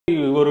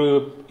ஒரு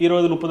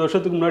 20-30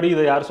 வருஷத்துக்கு முன்னாடி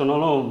இதை யார்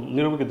சொன்னாலும்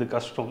நிரூபிக்கிறது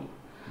கஷ்டம்.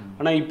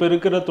 ஆனால் இப்போ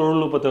இருக்கிற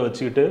தொழில்நுட்பத்தை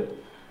வச்சுக்கிட்டு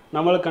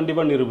நம்மளை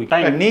கண்டிப்பாக நிரூபிக்க.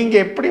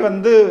 நீங்கள் எப்படி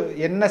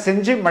என்ன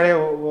செஞ்சு மழையை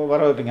வர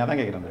வைப்பீங்க அதான்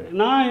கேட்குறேன்.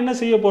 நான் என்ன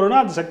செய்ய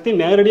போகிறேன்னா அந்த சக்தியை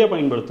நேரடியாக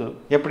பயன்படுத்தும்.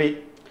 எப்படி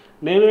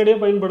நேரடியாக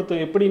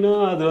பயன்படுத்தும் எப்படின்னா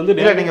அது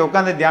நீங்கள்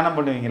உட்காந்து தியானம்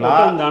பண்ணுவீங்களா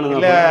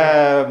இல்லை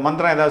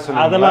மந்திரம் ஏதாவது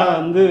சொல்லுவீங்களா? அதெல்லாம்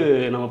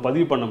நம்ம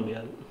பதிவு பண்ண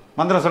முடியாது.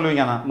 மந்திரம்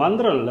சொல்லுவீங்கண்ணா?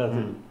 மந்திரம் இல்லை, அது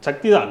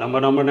சக்தி தான்.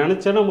 நம்ம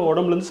நினச்சா நம்ம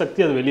உடம்புலேருந்து சக்தி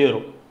அது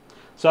வெளியேறும்.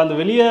 ஸோ அந்த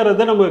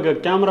வெளியேறதை நம்ம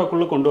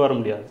கேமராக்குள்ளே கொண்டு வர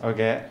முடியாது.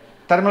 ஓகே.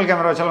 தெர்மல்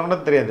கேமரா வச்சாலும் கூட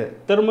தெரியாது.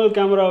 தெர்மல்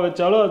கேமரா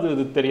வச்சாலும்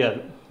அது தெரியாது.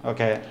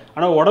 ஓகே.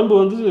 ஆனால் உடம்பு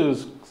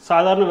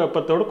சாதாரண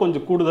வெப்பத்தோட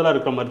கொஞ்சம் கூடுதலாக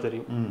இருக்கிற மாதிரி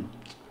தெரியும்.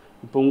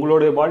 இப்போ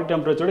உங்களுடைய பாடி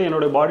டெம்பரேச்சரோட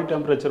என்னுடைய பாடி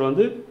டெம்பரேச்சர்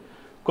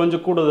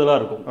கொஞ்சம் கூடுதலாக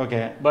இருக்கும்.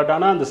 ஓகே. பட்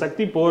ஆனால் அந்த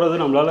சக்தி போகிறது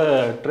நம்மளால்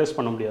ட்ரேஸ்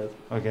பண்ண முடியாது.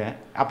 ஓகே.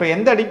 அப்போ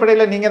எந்த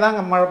அடிப்படையில் நீங்கள்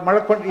தாங்க மழை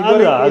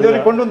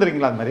இதுவரை கொண்டு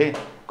வந்துருக்கீங்களா? அது மாதிரி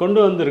கொண்டு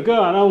வந்திருக்கு.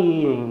 ஆனால்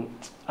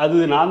அது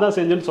நான் தான்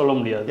செஞ்சேன்னு சொல்ல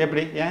முடியாது.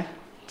 எப்படி? ஏன்?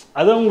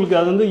 அது உங்களுக்கு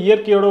அது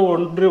இயற்கையோட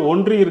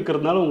ஒன்றி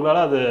இருக்கிறதுனால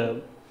உங்களால் அதை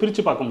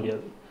பிரித்து பார்க்க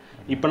முடியாது.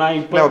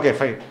 Okay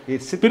fine.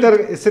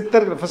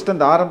 சித்தர்கள் ஃபர்ஸ்ட்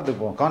அந்த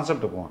ஆரம்பத்துக்கு போவோம்,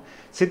 கான்செப்ட் போவோம்.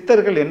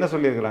 சித்தர்கள் என்ன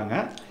சொல்லியிருக்கிறாங்க,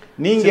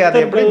 நீங்கள் அதை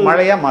எப்படி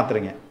மழையாக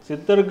மாற்றுறீங்க?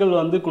 சித்தர்கள்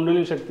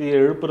குண்டலினி சக்தியை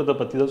எழுப்புறதை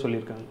பற்றி தான்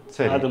சொல்லியிருக்காங்க.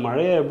 அது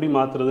மழையை எப்படி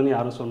மாற்றுறதுன்னு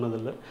யாரும்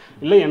சொன்னதில்லை.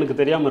 இல்லை எனக்கு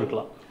தெரியாமல்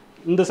இருக்கலாம்.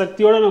 இந்த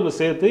சக்தியோட நம்ம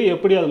சேர்த்து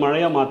எப்படி அது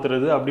மழையாக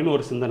மாற்றுறது அப்படின்னு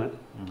ஒரு சிந்தனை.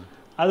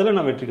 அதில்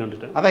நான் வெற்றி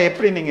கண்டுட்டேன். அதான்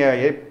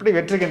எப்படி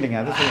வெற்றி கண்டீங்க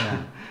அது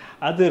சொல்லுங்கள்.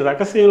 அது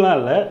ரகசியம்லாம்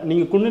இல்லை.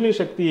 நீங்கள் குண்டலினி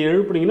சக்தியை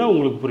எழுப்புனீங்கன்னா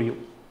உங்களுக்கு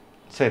புரியும்.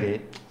 சரி.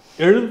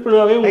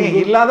 எழுப்புனாவே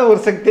இல்லாத ஒரு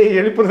சக்தியை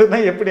எழுப்புறது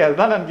தான் எப்படி?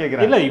 அதுதான் நான்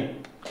கேட்குறேன். இல்லை,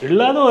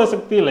 இல்லாத ஒரு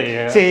சக்தி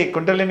இல்லையே. சரி,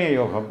 குண்டலினி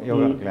யோகம்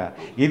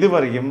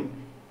இதுவரையும்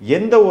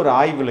எந்த ஒரு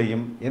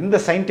ஆய்வுலையும் எந்த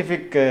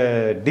சயின்டிஃபிக்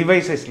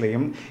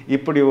டிவைசஸ்லையும்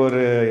இப்படி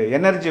ஒரு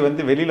எனர்ஜி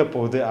வெளியில்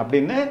போகுது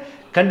அப்படின்னு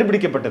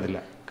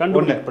கண்டுபிடிக்கப்பட்டதில்லை.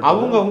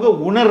 அவங்கவுங்க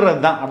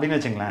உணர்றது தான் அப்படின்னு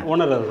வச்சுங்களேன்.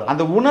 உணர்றது தான்.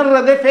 அந்த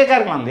உணர்றதே ஃபேக்காக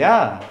இருக்கலாம் இல்லையா?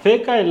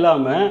 ஃபேக்காக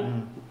இல்லாமல்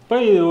இப்போ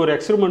இது ஒரு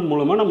எக்ஸ்பெரிமெண்ட்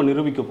மூலமாக நம்ம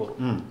நிரூபிக்க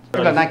போகிறோம்.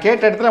 இல்லை, நான்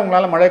கேட்ட இடத்துல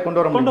உங்களால் மழையை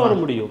கொண்டு வர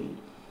முடியும்.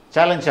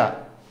 சேலஞ்சா?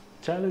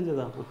 சேலஞ்சு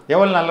தான்.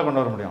 எவ்வளோ நாளில்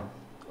கொண்டு வர முடியும்?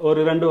 ஒரு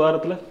 2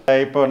 வாரத்தில்.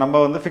 இப்போ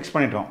நம்ம ஃபிக்ஸ்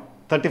பண்ணிட்டோம்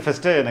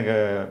 31 எனக்கு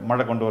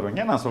மழை கொண்டு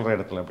வருவீங்க நான் சொல்கிற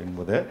இடத்துல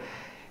அப்படிங்கும்போது,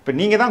 இப்போ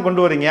நீங்கள் தான்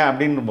கொண்டு வரீங்க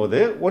அப்படின்போது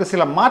ஒரு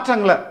சில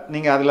மாற்றங்களை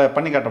நீங்கள் அதில்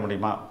பண்ணி காட்ட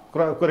முடியுமா?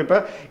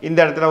 குறிப்பாக இந்த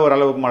இடத்துல ஒரு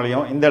அளவுக்கு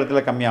மழையும், இந்த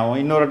இடத்துல கம்மியாகும்,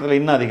 இன்னொரு இடத்துல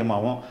இன்னும்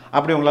அதிகமாகும்,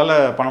 அப்படி உங்களால்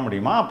பண்ண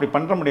முடியுமா? அப்படி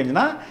பண்ணுற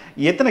முடியுதுன்னா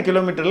எத்தனை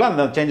கிலோமீட்டரில்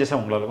அந்த சேஞ்சஸை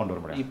உங்களால் கொண்டு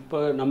வர முடியும்? இப்போ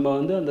நம்ம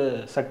அந்த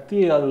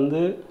சக்தியை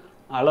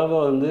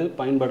அளவை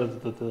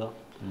பயன்படுத்துறது தான்.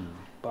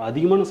 இப்போ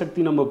அதிகமான சக்தி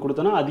நம்ம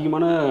கொடுத்தோன்னா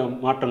அதிகமான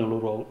மாற்றங்கள்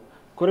உருவாகும்.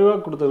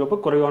 குறைவாக கொடுத்ததுக்கப்போ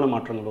குறைவான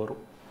மாற்றங்கள்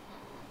வரும்.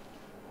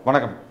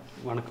 வணக்கம்.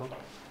 வணக்கம்.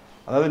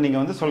 அதாவது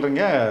நீங்கள்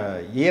சொல்கிறீங்க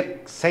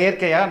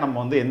செயற்கையாக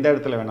நம்ம எந்த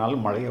இடத்துல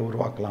வேணாலும் மழையை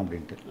உருவாக்கலாம்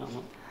அப்படின்ட்டு.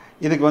 ஆமாம்.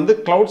 இதுக்கு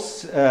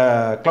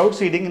க்ளவுட்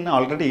சீடிங்னு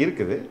ஆல்ரெடி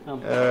இருக்குது.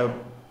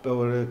 இப்போ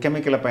ஒரு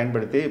கெமிக்கலை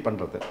பயன்படுத்தி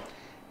பண்ணுறது.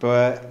 இப்போ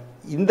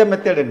இந்த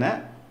மெத்தட் என்ன,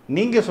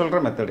 நீங்கள் சொல்கிற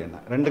மெத்தட் என்ன,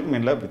 ரெண்டுக்கும்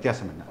இல்லை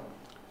வித்தியாசம் என்ன?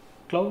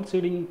 க்ளவுட்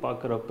சீடிங்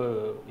பார்க்குறப்ப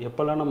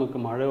எப்போல்லாம் நமக்கு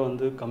மழை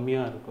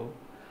கம்மியாக இருக்கோ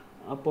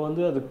அப்போ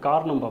அதுக்கு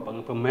காரணம் பார்ப்பாங்க.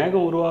 இப்போ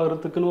மேகம்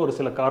உருவாகிறதுக்குன்னு ஒரு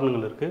சில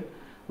காரணங்கள் இருக்குது,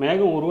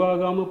 மேகம்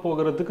உருவாகாமல்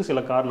போகிறதுக்கு சில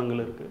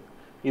காரணங்கள் இருக்குது.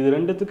 இது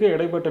ரெண்டுத்துக்கு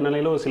இடைப்பட்ட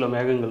நிலையில் ஒரு சில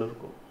மேகங்கள்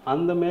இருக்கும்.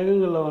 அந்த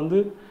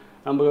மேகங்களில்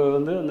நம்ம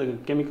அந்த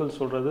கெமிக்கல்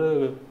சொல்கிறது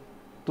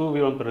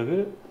தூவின பிறகு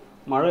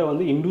மழை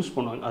இன்டியூஸ்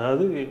பண்ணுவாங்க.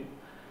 அதாவது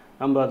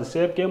நம்ம அது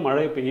செயற்கையாக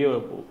மழையை பெய்ய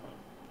வைப்போம்.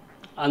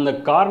 அந்த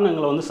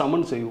காரணங்களை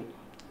சமன் செய்யும்.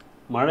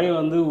 மழை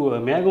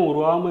மேகம்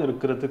உருவாகாமல்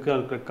இருக்கிறதுக்கு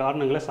இருக்கிற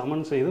காரணங்களை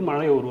சமன் செய்து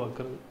மழையை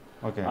உருவாக்குறது.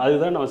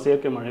 அதுதான் நம்ம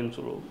செயற்கை மழைன்னு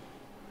சொல்லுவோம்.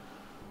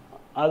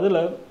 அதில்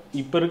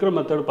இப்போ இருக்கிற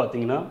மெத்தட்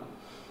பார்த்திங்கன்னா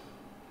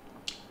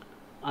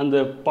அந்த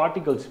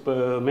பார்ட்டிகல்ஸ், இப்போ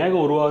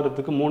மேகம்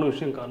உருவாகிறதுக்கு 3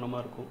 விஷயம்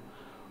காரணமாக இருக்கும்.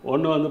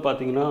 ஒன்று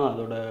பார்த்திங்கன்னா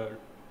அதோட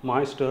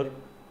மாய்ஸ்டர்,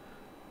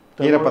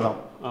 ஈரப்பதம்.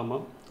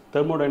 ஆமாம்,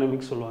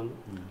 தெர்மோடைனமிக்ஸ் சொல்லுவாங்க,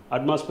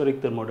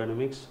 அட்மாஸ்பரிக்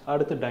தெர்மோடைனமிக்ஸ்,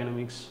 அடுத்து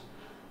டைனமிக்ஸ்.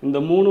 இந்த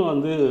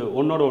 3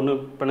 ஒன்றோட ஒன்று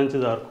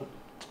பிணைஞ்சதாக இருக்கும்.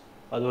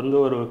 அது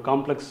ஒரு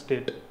காம்ப்ளெக்ஸ்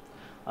ஸ்டேட்.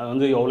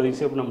 அது எவ்வளோ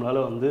ஈஸியாக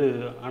நம்மளால்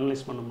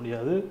அனலைஸ் பண்ண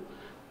முடியாது,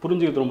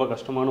 புரிஞ்சுக்கிறது ரொம்ப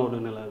கஷ்டமான ஒரு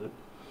நிலை.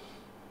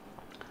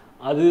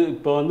 அது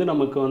இப்போ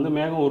நமக்கு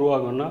மேகம்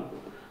உருவாகும்னா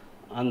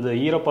அந்த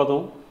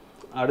ஈரப்பதம்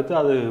அடுத்து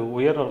அது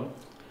உயரம்,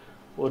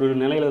 ஒரு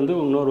நிலையிலேருந்து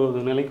இன்னொரு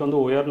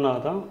நிலைக்கு உயர்னா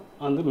தான்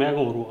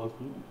மேகம்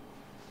உருவாகும்.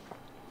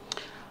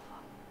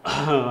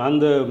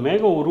 அந்த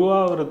மேகம்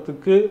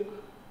உருவாகிறதுக்கு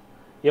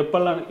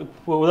எப்பெல்லாம்,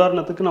 இப்போ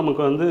உதாரணத்துக்கு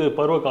நமக்கு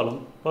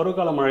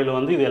பருவகால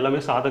மழையில் இது எல்லாமே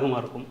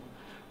சாதகமாக இருக்கும்,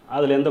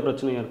 அதில் எந்த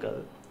பிரச்சனையும்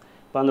இருக்காது.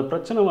 இப்போ அந்த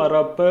பிரச்சனை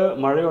வர்றப்போ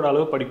மழையோட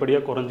அளவு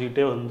படிப்படியாக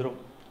குறைஞ்சிக்கிட்டே வந்துடும்.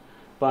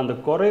 இப்போ அந்த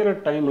குறையிற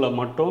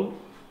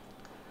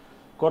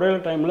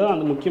டைமில்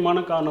அந்த முக்கியமான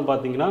காரணம்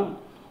பார்த்திங்கன்னா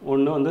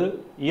ஒன்று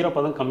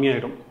ஈரப்பதம்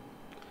கம்மியாயிடும்,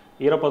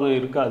 ஈரப்பதம்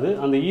இருக்காது.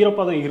 அந்த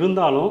ஈரப்பதம்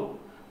இருந்தாலும்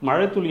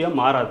மழை துளியாக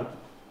மாறாது.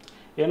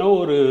 ஏன்னா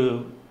ஒரு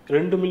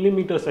 2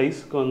 மில்லிமீட்டர்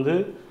சைஸ்க்கு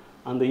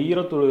அந்த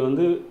ஈரத்துளி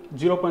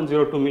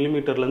 0.02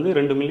 மில்லிமீட்டர்லேருந்து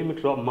 2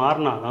 மில்லிமீட்டர்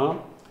மாறினா தான்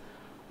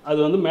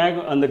அது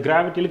மேகம் அந்த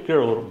கிராவிட்டியில்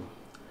கீழே வரும்.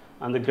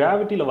 அந்த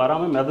கிராவிட்டியில்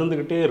வராமல்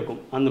மிதந்துக்கிட்டே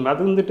இருக்கும். அந்த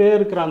மிதந்துகிட்டே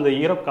இருக்கிற அந்த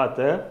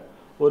ஈரக்காற்றை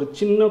ஒரு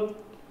சின்ன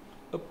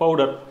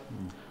பவுடர்.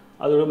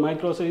 அதோட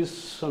மைக்ரோ சைஸ்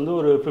வந்து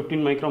ஒரு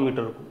 15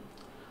 மைக்ரோமீட்டர் இருக்கும்.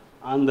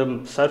 அந்த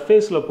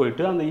சர்ஃபேஸில்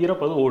போயிட்டு அந்த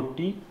ஈரப்பதம்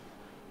ஒட்டி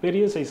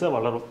பெரிய சைஸாக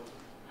வளரும்.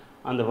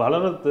 அந்த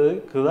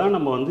வளரத்துக்கு தான்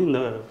நம்ம வந்து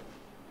இந்த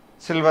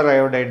சில்வர்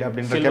அயோடைடு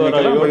அப்படின்ற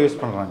கெமிக்கல் யூஸ்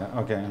பண்ணுறாங்க.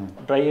 Okay.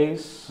 Try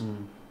ice,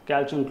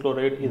 calcium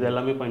chloride இது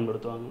எல்லாமே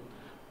பயன்படுத்துவாங்க.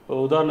 இப்போ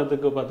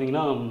உதாரணத்துக்கு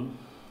பார்த்தீங்கன்னா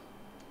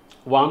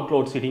வார்ம்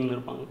க்ளவுட் சீடிங்னு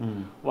இருப்பாங்க.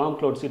 வார்ம்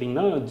க்ளவுட்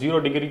சீடிங்னா 0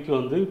 டிகிரிக்கு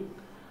வந்து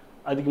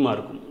அதிகமாக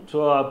இருக்கும். ஸோ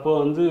அப்போ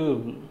வந்து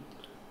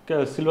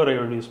சில்வர்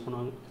அயோடைடு யூஸ்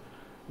பண்ணுவாங்க.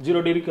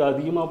 0 டிகிரிக்கு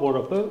அதிகமாக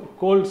போடுறப்ப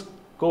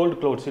கோல்டு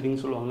க்ளவுட்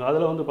சீடிங் சொல்லுவாங்க.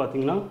 அதில் வந்து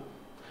பார்த்திங்கன்னா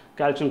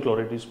கால்சியம்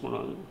குளோரைட் யூஸ்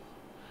பண்ணுவாங்க.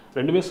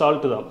 ரெண்டுமே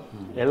சால்ட்டு தான்.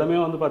 எல்லாமே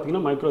வந்து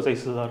பார்த்திங்கன்னா மைக்ரோ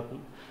சைஸஸ் தான்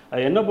இருக்கும்.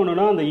 அது என்ன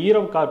பண்ணுன்னா அந்த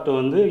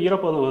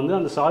ஈரப்பதம் வந்து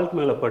அந்த சால்ட்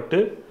மேலே பட்டு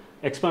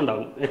எக்ஸ்பேண்ட்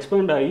ஆகும்.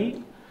 எக்ஸ்பேண்ட் ஆகி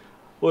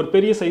ஒரு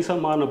பெரிய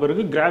சைஸாக மாறின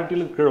பிறகு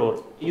கிராவிட்டியில் கீழே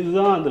வரும்.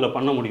 இதுதான் அதில்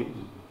பண்ண முடியும்.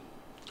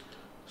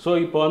 ஸோ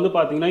இப்போ வந்து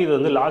பார்த்திங்கன்னா இது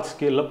வந்து லார்ஜ்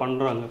ஸ்கேலில்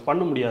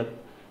பண்ண முடியாது.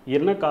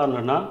 என்ன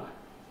காரணம்னா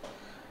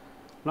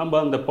நம்ம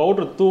அந்த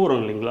பவுடர்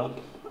தூவுறோம் இல்லைங்களா,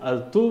 அது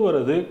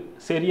தூவுறது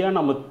சரியாக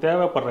நம்ம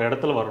தேவைப்படுற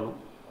இடத்துல வரணும்,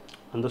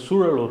 அந்த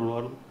சூழல்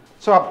வரணும்.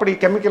 ஸோ அப்படி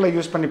கெமிக்கலை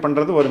யூஸ் பண்ணி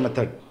பண்ணுறது ஒரு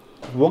மெத்தட்.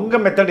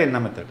 உங்கள் மெத்தட் என்ன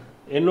மெத்தட்?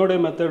 என்னுடைய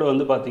மெத்தட்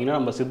வந்து பார்த்தீங்கன்னா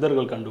நம்ம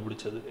சித்தர்கள்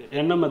கண்டுபிடிச்சது.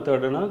 என்ன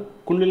மெத்தடுனா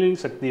குண்டலினி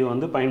சக்தியை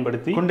வந்து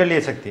பயன்படுத்தி. குண்டலிய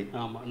சக்தி.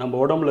 ஆமாம், நம்ம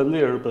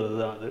உடம்புலேருந்து எழுப்புறது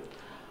தான் அது.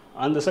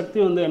 அந்த சக்தி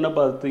வந்து என்ன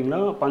பார்த்தீங்கன்னா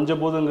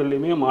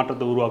பஞ்சபூதங்கள்லையுமே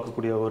மாற்றத்தை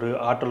உருவாக்கக்கூடிய ஒரு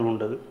ஆற்றல்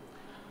உண்டது.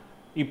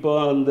 இப்போ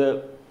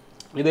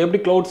இதை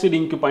எப்படி க்ளவுட்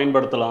சீடிங்க்கு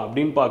பயன்படுத்தலாம்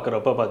அப்படின்னு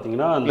பார்க்குறப்ப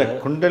பார்த்தீங்கன்னா அந்த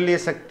குண்டலிய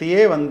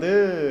சக்தியே வந்து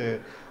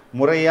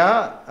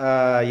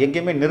முறையாக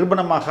எங்கேயுமே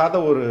நிரூபணமாகாத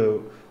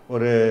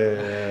ஒரு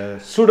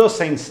சூடோ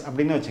சயின்ஸ்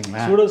அப்படின்னு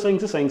வச்சுங்களேன். சூடோ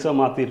சயின்ஸாக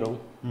மாற்றிடுறோம்.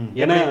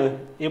 ஏன்னா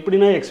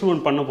எப்படின்னா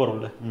எக்ஸ்பெரிமெண்ட் பண்ண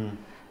போகிறோம்ல,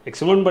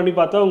 எக்ஸ்பெரிமெண்ட் பண்ணி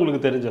பார்த்தா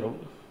உங்களுக்கு தெரிஞ்சிடும்.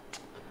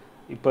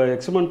 இப்போ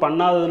எக்ஸ்பெரிமெண்ட்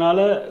பண்ணாததுனால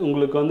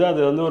உங்களுக்கு வந்து அது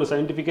வந்து ஒரு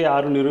சயின்டிஃபிக்காக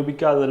யாரும்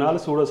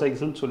நிரூபிக்காததுனால சூடோ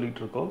சயின்ஸ்னு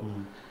சொல்லிகிட்டு இருக்கோம்.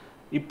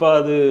 இப்போ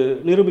அது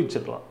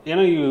நிரூபிச்சிடலாம்.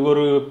 ஏன்னா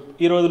ஒரு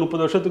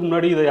 20-30 வருஷத்துக்கு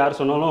முன்னாடி இதை யார்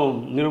சொன்னாலும்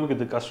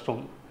நிரூபிக்கிறது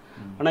கஷ்டம்.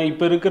 ஆனால்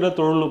இப்போ இருக்கிற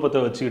தொழில்நுட்பத்தை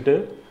வச்சுக்கிட்டு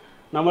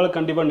நம்மளால்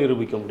கண்டிப்பாக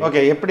நிரூபிக்க முடியும்.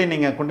 ஓகே, எப்படி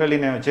நீங்கள்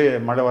குண்டலினை வச்சு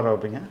மழை வர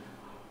வைப்பீங்க?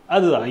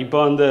 அதுதான் இப்போ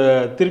அந்த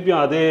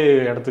திருப்பியும் அதே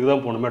இடத்துக்கு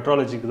தான் போகணும்,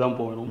 மெட்ராலஜிக்கு தான்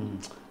போகணும்.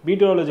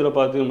 மீட்டியாலஜியில்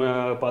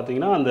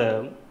பார்த்தீங்கன்னா அந்த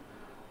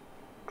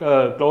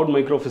க்ளவுட்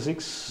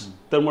மைக்ரோஃபிசிக்ஸ்,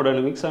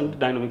 தெர்மோடைனமிக்ஸ் அண்ட்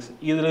டைனமிக்ஸ்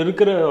இதில்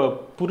இருக்கிற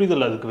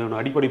புரிதல் அதுக்கு வேணும்,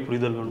 அடிப்படை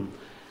புரிதல் வேணும்.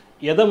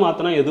 எதை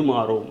மாற்றினா எது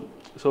மாறும்.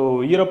 ஸோ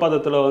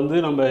ஈரப்பதத்தில் வந்து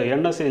நம்ம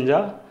என்ன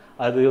செஞ்சால்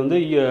அது வந்து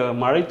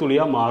மழை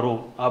துளியாக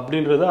மாறும்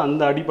அப்படின்றத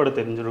அந்த அடிப்படை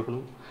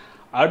தெரிஞ்சிருக்கணும்.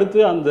 அடுத்து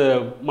அந்த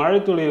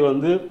மழைத்துளி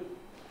வந்து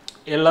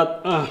எல்லா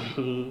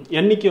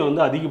எண்ணிக்கையை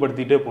வந்து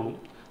அதிகப்படுத்திகிட்டே போகணும்,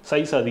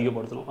 சைஸ்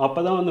அதிகப்படுத்தணும். அப்போ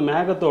தான் வந்து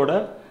மேகத்தோட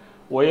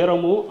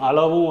உயரமும்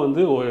அளவும்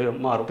வந்து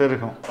மாறும்,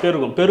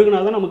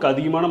 பெருகுனா தான் நமக்கு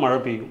அதிகமான மழை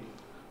பெய்யும்.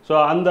 ஸோ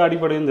அந்த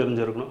அடிப்படையும்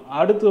தெரிஞ்சிருக்கணும்.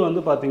 அடுத்து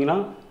வந்து பார்த்திங்கன்னா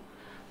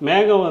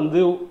மேகம் வந்து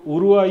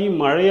உருவாகி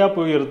மழையாக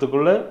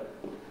போயிடுறதுக்குள்ளே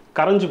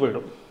கரைஞ்சி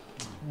போயிடும்,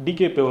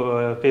 டிகே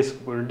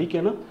ஃபேஸுக்கு போயிடும்.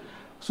 டிகேனா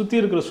சுற்றி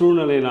இருக்கிற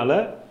சூழ்நிலையினால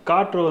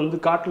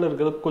காற்றில்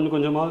இருக்கிறது கொஞ்சம்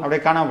கொஞ்சமாக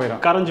அப்படியே காணாமல்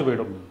போயிடும், கரைஞ்சி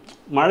போயிடும்.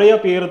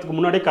 மழையாக பெய்யறதுக்கு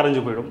முன்னாடியே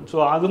கரைஞ்சி போயிடும். ஸோ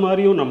அது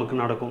மாதிரியும் நமக்கு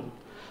நடக்கும்.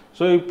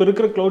 ஸோ இப்போ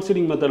இருக்கிற க்ளவுட்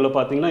சீடிங் மெத்தடில்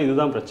பார்த்தீங்கன்னா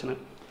இதுதான் பிரச்சனை.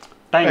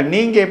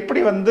 நீங்கள்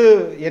எப்படி வந்து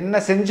என்ன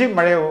செஞ்சு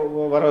மழையை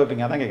வர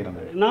வைப்பீங்க அதான்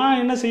கேட்குறேன். நான்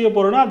என்ன செய்ய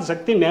போகிறேன்னா அது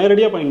சக்தியை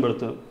நேரடியாக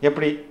பயன்படுத்தும்.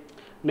 எப்படி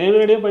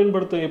நேரடியாக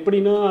பயன்படுத்தும்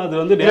எப்படின்னா அது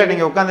வந்து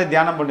நீங்கள் உட்காந்து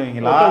தியானம்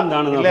பண்ணுவீங்களா,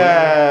 இல்லை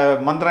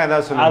மந்திரம்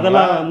ஏதாவது சொல்லுவீங்களா?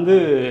 அதெல்லாம் வந்து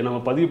நம்ம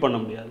பதிவு பண்ண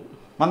முடியாது.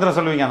 மந்திரம்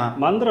சொல்லுவீங்க?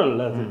 மந்திரம்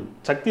இல்லை, அது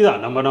சக்தி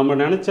தான். நம்ம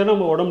நினச்சா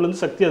நம்ம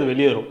உடம்புலேருந்து சக்தி அது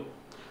வெளியேறும்.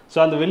 ஸோ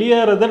அந்த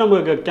வெளியேறதை நம்ம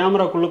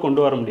கேமராக்குள்ளே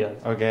கொண்டு வர முடியாது.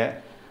 ஓகே,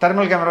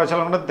 தெர்மல் கேமரா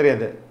வச்சாலும் கூட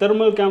தெரியாது.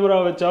 தெர்மல் கேமரா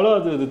வச்சாலும்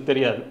அது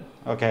தெரியாது.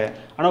 ஓகே,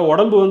 ஆனால்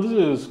உடம்பு வந்து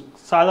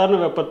சாதாரண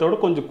வெப்பத்தோட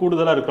கொஞ்சம்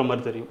கூடுதலாக இருக்கிற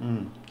மாதிரி தெரியும்.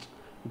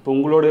 இப்போ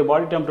உங்களுடைய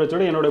பாடி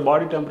டெம்பரேச்சரோட என்னுடைய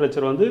பாடி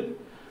டெம்பரேச்சர் வந்து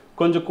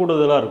கொஞ்சம்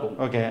கூடுதலாக இருக்கும்.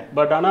 ஓகே,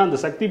 பட் ஆனால் அந்த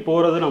சக்தி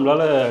போகிறது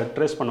நம்மளால்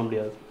ட்ரேஸ் பண்ண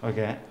முடியாது.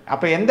 ஓகே,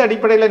 அப்போ எந்த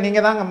அடிப்படையில்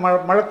நீங்கள் தான்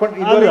மழை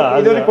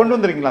இதுவரை கொண்டு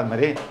வந்துருக்கீங்களா? அது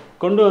மாதிரி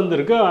கொண்டு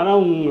வந்திருக்கு.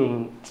 ஆனால்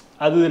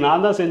அது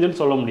நான் தான்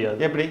செஞ்சேன்னு சொல்ல முடியாது.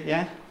 எப்படி?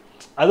 ஏன்?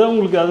 அதான்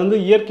உங்களுக்கு அது வந்து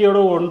இயற்கையோட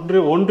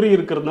ஒன்றி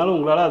இருக்கிறதுனால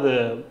உங்களால் அதை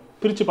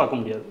பிரித்து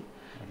பார்க்க முடியாது.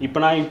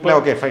 இப்போ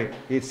ஓகே ஃபைன்.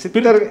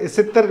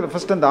 சித்தர்கள்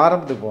ஃபர்ஸ்ட் அந்த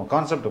ஆரம்பத்துக்கு போவோம்,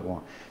 கான்செப்ட்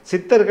போவோம்.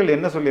 சித்தர்கள்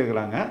என்ன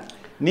சொல்லியிருக்கிறாங்க,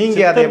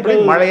 நீங்கள் அதை எப்படி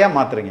மழையாக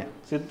மாற்றுறீங்க?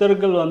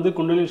 சித்தர்கள் வந்து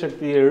குண்டலினி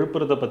சக்தியை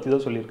எழுப்புறதை பற்றி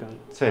தான் சொல்லியிருக்காங்க.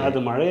 அது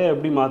மழையை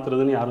எப்படி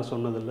மாற்றுறதுன்னு யாரும்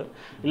சொன்னதில்லை.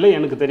 இல்லை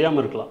எனக்கு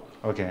தெரியாமல் இருக்கலாம்.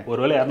 ஓகே,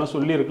 ஒருவேளை யாருன்னா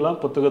சொல்லியிருக்கலாம்,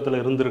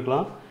 புத்தகத்தில்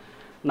இருந்திருக்கலாம்.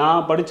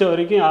 நான் படித்த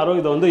வரைக்கும் யாரோ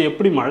இதை வந்து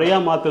எப்படி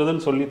மழையாக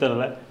மாற்றுறதுன்னு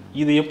சொல்லித்தரல.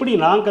 இது எப்படி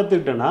நான்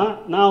கற்றுக்கிட்டேன்னா,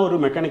 நான் ஒரு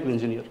மெக்கானிக்கல்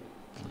இன்ஜினியர்.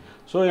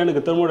 ஸோ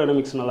எனக்கு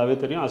தெர்மோடைனமிக்ஸ் நல்லாவே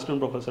தெரியும்,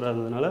 அசிஸ்டன்ட் ப்ரொஃபஸராக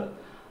இருந்ததுனால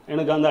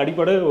எனக்கு அந்த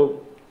அடிப்படை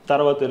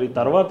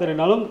தரவா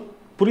தெரியினாலும்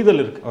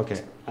புரிதல் இருக்குது. ஓகே,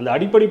 அந்த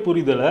அடிப்படை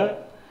புரிதலை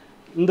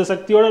இந்த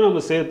சக்தியோடு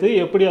நம்ம சேர்த்து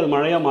எப்படி அது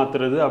மழையாக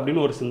மாற்றுறது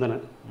அப்படின்னு ஒரு சிந்தனை,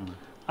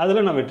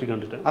 அதில் நான் வெற்றி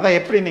கண்டுட்டேன். அதான்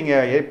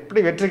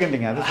எப்படி வெற்றி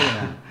கண்டீங்க அது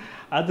சொல்லுங்கள்.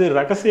 அது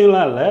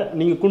ரகசியம்லாம் இல்லை,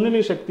 நீங்கள்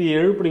குண்டலினி சக்தியை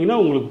எழுப்புனீங்கன்னா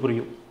உங்களுக்கு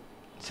புரியும்.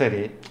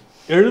 சரி,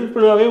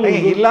 எழுப்புனாவே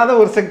இல்லாத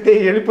ஒரு சக்தியை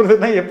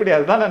எழுப்புறதுனா எப்படி,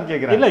 அதுதான் நான்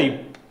கேட்குறேன். இல்லை,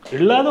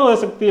 இல்லாத ஒரு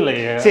சக்தி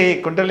இல்லையே. சரி,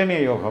 குண்டலினி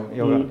யோகம்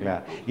இல்லையா,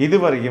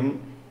 இதுவரையும்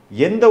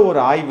எந்த ஒரு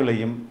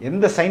ஆய்வுலையும்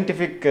எந்த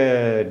சயின்டிஃபிக்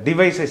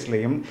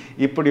டிவைசஸ்லையும்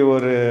இப்படி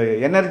ஒரு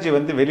எனர்ஜி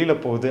வந்து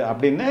வெளியில் போகுது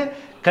அப்படின்னு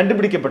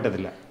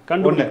கண்டுபிடிக்கப்பட்டதில்லை.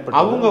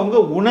 அவங்கவுங்க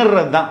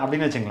உணர்றது தான்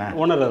அப்படின்னு வச்சுங்களேன்.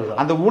 உணர்றது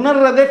அந்த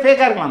உணர்றதே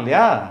ஃபேக்காக இருக்கலாம்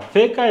இல்லையா?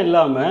 ஃபேக்காக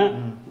இல்லாமல்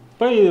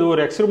இப்போ இது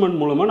ஒரு எக்ஸ்பெரிமெண்ட்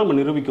மூலமாக நம்ம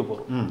நிரூபிக்க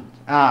போகிறோம்.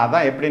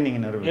 அதான் எப்படி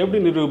நீங்கள்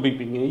எப்படி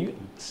நிரூபிப்பீங்க?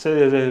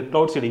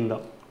 க்ளவுட் சீடிங்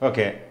தான்.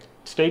 ஓகே,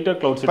 ஸ்ட்ரெயிட்டாக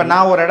க்ளவுட் சீடிங். இப்போ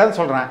நான் ஒரு இடம்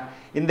சொல்கிறேன்,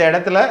 இந்த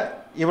இடத்துல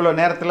இவ்வளோ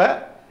நேரத்தில்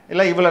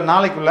இல்லை இவ்வளோ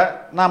நாளைக்குள்ளே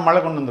நான் மழை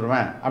கொண்டு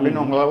வந்துடுவேன்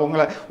அப்படின்னு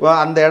உங்களை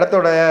அந்த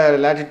இடத்தோட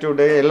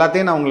லேட்டிடியூடு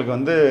எல்லாத்தையும் நான் உங்களுக்கு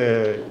வந்து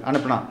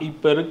அனுப்பினா.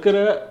 இப்போ இருக்கிற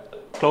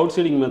cloud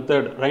seeding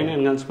method rain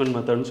enhancement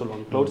மெத்தட்னு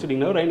சொல்லுவாங்க. க்ளவுட்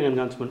சீடிங்னா ரெயின்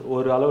என்ஹான்ஸ்மெண்ட்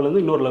ஒரு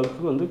அளவுலேருந்து இன்னொரு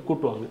அளவுக்கு வந்து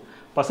கூட்டுவாங்க,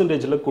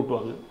 பர்சன்டேஜில்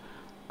கூட்டுவாங்க.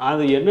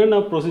 அது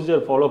என்னென்ன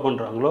ப்ரொசீஜர் ஃபாலோ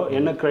பண்ணுறாங்களோ,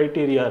 என்ன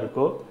க்ரைட்டீரியா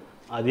இருக்கோ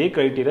அதே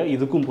க்ரைட்டீரியா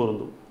இதுக்கும்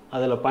பொருந்தும்.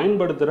 அதில்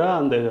பயன்படுத்துகிற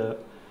அந்த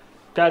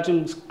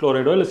கால்சியம்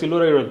குளோரைடோ இல்லை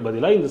சில்வரைடோக்கு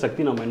பதிலாக இந்த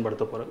சக்தி நான்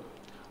பயன்படுத்த போகிறேன்.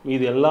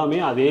 இது எல்லாமே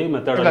அதே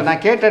மெத்தட்.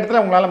 நான் கேட்ட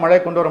இடத்துல உங்களால் மழை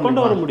கொண்டு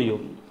வர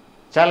முடியும்.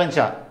 சேலஞ்சு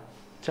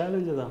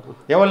தான்.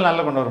 எவ்வளோ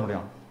நாளில் கொண்டு வர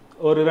முடியும்?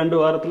 ஒரு 2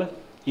 வாரத்தில்.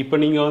 இப்போ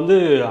நீங்கள் வந்து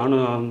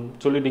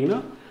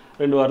சொல்லிட்டீங்கன்னா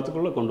 2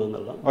 வாரத்துக்குள்ளே கொண்டு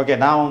வந்துடலாம்.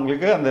 ஓகே, நான்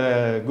உங்களுக்கு அந்த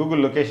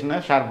கூகுள் லொக்கேஷனை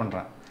ஷேர்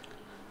பண்ணுறேன்.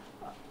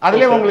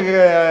 அதுலேயே உங்களுக்கு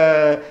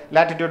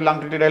லேட்டிடியூட்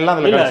லாங்கிடியூட் எல்லாம்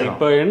அதில் கிடைச்சிடும்.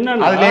 இப்போ என்ன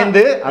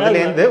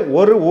அதுலேருந்து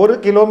ஒரு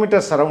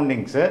கிலோமீட்டர்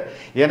சரௌண்டிங்ஸு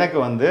எனக்கு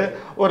வந்து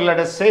ஒரு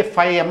லெட்டஸ் சே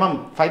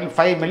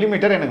 5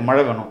 மில்லிமீட்டர் எனக்கு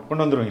மழை வேணும்,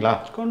 கொண்டு வந்துடுவீங்களா?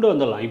 கொண்டு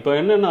வந்துடலாம். இப்போ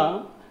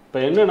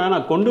என்னன்னா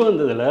நான் கொண்டு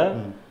வந்ததில்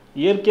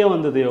இயற்கையாக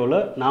வந்தது எவ்வளோ,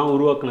 நான்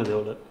உருவாக்குனது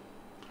எவ்வளோ,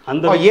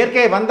 அந்த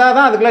இயற்கை வந்தால்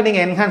தான் அதுக்குள்ளே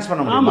நீங்கள் என்ஹான்ஸ்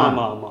பண்ண முடியும்.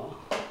 ஆமாம்.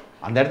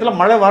 அந்த இடத்துல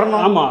மழை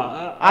வரணும். ஆமாம்,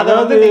 அதை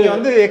வந்து நீங்கள்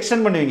வந்து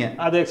எக்ஸ்டெண்ட் பண்ணுவீங்க.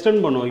 அதை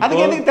எக்ஸ்டெண்ட் பண்ணுவோம்.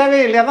 அதுக்கு எதுக்கு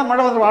தேவையில்லையா? தான்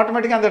மழை வந்து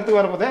ஆட்டோமேட்டிக்காக அந்த இடத்துக்கு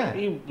வரப்போதே.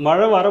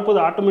 மழை வரப்போது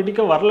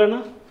ஆட்டோமேட்டிக்காக வரலன்னா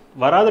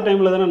வராத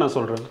டைமில் தானே நான்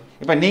சொல்கிறேன்.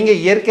 இப்போ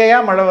நீங்கள்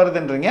இயற்கையாக மழை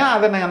வருதுன்றீங்க,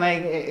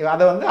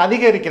 அதை வந்து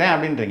அதிகரிக்கிறேன்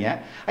அப்படின்றீங்க.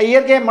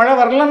 இயற்கையாக மழை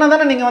வரலன்னா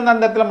தானே நீங்கள் வந்து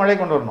அந்த இடத்துல மழை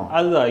கொண்டு வரணும்.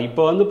 அதுதான்.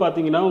 இப்போ வந்து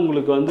பார்த்தீங்கன்னா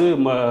உங்களுக்கு வந்து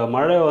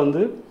மழை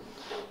வந்து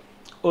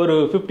ஒரு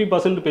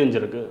 50%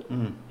 பெஞ்சிருக்கு,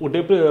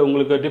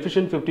 உங்களுக்கு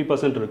டெஃபிஷியன்ட்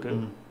 50%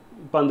 இருக்குது.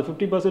 இப்போ அந்த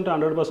 50%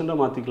 100%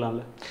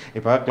 மாற்றிக்கலாம்ல.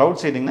 இப்போ க்ளவுட்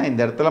சீடிங்னா இந்த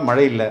இடத்துல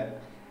மழை இல்லை,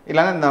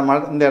 இல்லைன்னா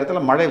இந்த இடத்துல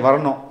மழை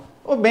வரணும்,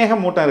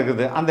 மேகமூட்டம்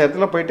இருக்குது, அந்த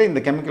இடத்துல போயிட்டு இந்த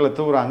கெமிக்கலை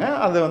தூவுறாங்க,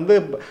 அது வந்து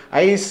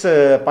ஐஸ்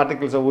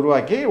பார்ட்டிகிள்ஸை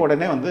உருவாக்கி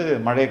உடனே வந்து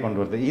மழையை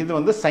கொண்டு வருது. இது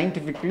வந்து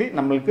சயின்டிஃபிக்லி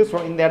நம்மளுக்கு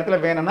இந்த இடத்துல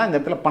வேணும்னா இந்த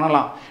இடத்துல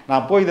பண்ணலாம்,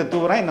 நான் போய் இதை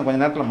தூவுறேன், இன்னும்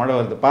கொஞ்சம் நேரத்தில் மழை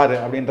வருது பாரு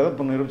அப்படின்றத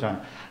இப்போ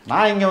நிரூபிச்சாங்க.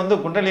 நான் இங்கே வந்து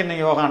குண்டலினி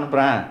யோகா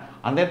அனுப்புகிறேன்,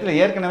 அந்த இடத்துல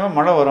ஏற்கனவே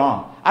மழை வரும்,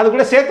 அது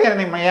கூட சேர்த்து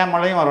ஏன்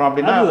மழையும் வரும்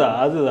அப்படின்னா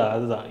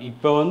அதுதான்.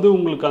 இப்போ வந்து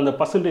உங்களுக்கு அந்த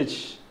பர்சன்டேஜ்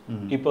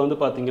இப்போ வந்து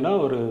பார்த்தீங்கன்னா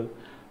ஒரு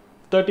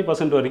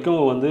 30%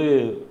 வரைக்கும் வந்து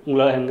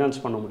உங்களால்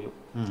என்ஹான்ஸ் பண்ண முடியும்,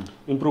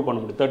 இம்ப்ரூவ் பண்ண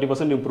முடியும்.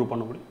 30% இம்ப்ரூவ்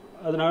பண்ண முடியும்.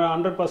 அதனால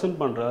 100%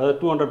 பண்ணுறேன், அது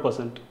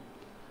 200%.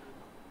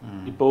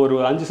 இப்போ ஒரு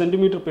 5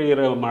 சென்டிமீட்டர்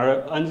பெய்கிற மழை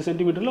 5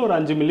 சென்டிமீட்டரில் ஒரு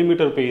 5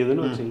 மில்லிமீட்டர்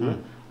பெய்யுதுன்னு வச்சுக்கோங்க,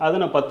 அதை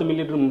நான் 10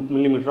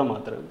 மில்லிமீட்டராக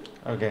மாற்றுறேன்.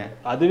 ஓகே,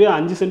 அதுவே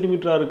 5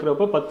 சென்டிமீட்டராக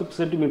இருக்கிறப்ப 10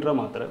 சென்டிமீட்டராக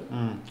மாற்றுறேன்.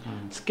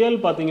 ஸ்கேல்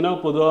பார்த்தீங்கன்னா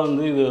பொதுவாக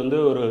வந்து இது வந்து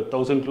ஒரு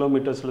 1000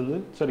 கிலோமீட்டர்ஸ்லேருந்து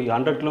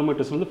 100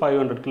 கிலோமீட்டர்ஸ்லேருந்து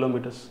 500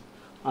 கிலோமீட்டர்ஸ்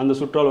அந்த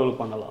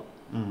சுற்றளவுக்கு பண்ணலாம்.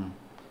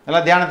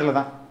 எல்லாம் தியானத்தில்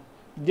தான்.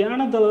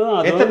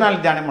 எத்தனை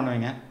நாள் தியானம்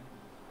பண்ணுவீங்க?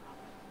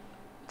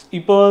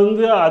 இப்போ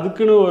வந்து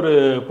அதுக்குன்னு ஒரு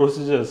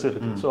ப்ரொசீஜர்ஸ்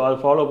இருக்குது. ஸோ அதை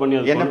ஃபாலோ பண்ணி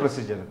என்ன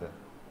ப்ரொசீஜர் அது?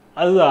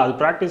 அதுதான், அது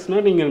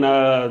ப்ராக்டிஸ்னால் நீங்கள்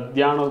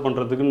தியானம்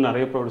பண்ணுறதுக்குன்னு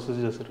நிறைய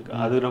ப்ரொசீஜர்ஸ் இருக்குது.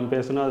 அது நம்ம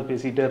பேசினா அது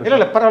பேசிகிட்டே இருக்கு.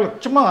 இல்லை பரவாயில்ல,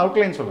 சும்மா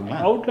அவுட்லைன்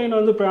சொல்லுங்கள். அவுட்லைன்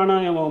வந்து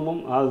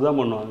பிராணாயாமம் அதுதான்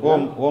பண்ணுவாங்க.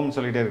 ஓம்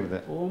சொல்லிகிட்டே இருக்குது.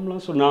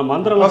 ஓம்லாம் சொன்னால்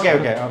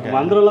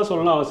மந்திரம்லாம்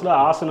சொல்லலாம் அவசியம்.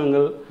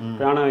 ஆசனங்கள்,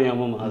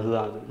 பிராணாயாமம்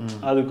அதுதான்.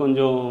 அது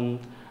கொஞ்சம்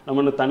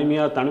நம்ம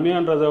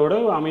தனிமையான்றதை விட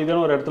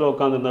அமைதியான ஒரு இடத்துல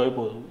உட்காந்துருந்தாவே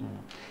போதும்.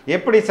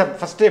 எப்படி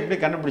ஃபஸ்ட்டு எப்படி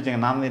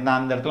கண்டுபிடிச்சிங்க நான்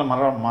அந்த இடத்துல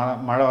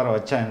மழை வர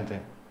வச்சேன்ட்டு?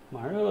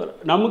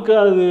 நமக்கு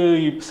அது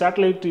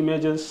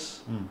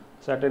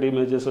சேட்டலைட்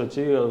இமேஜஸ்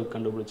வச்சு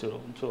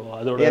கண்டுபிடிச்சிடும். ஸோ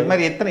அதோட இது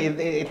மாதிரி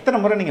எத்தனை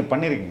முறை நீங்கள்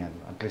பண்ணியிருக்கீங்க? அது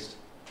அட்லீஸ்ட்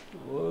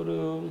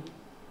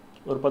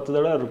ஒரு 10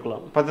 தடவை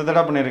இருக்கலாம். 10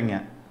 தடவை பண்ணிடுறீங்க.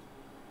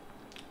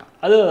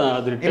 அது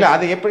இல்லை,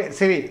 அது எப்படி?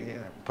 சரி,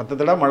 10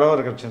 தடவை மழை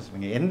வர வச்சுன்னு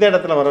சொல்லுங்க. எந்த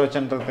இடத்துல வர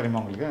வச்சேன்றது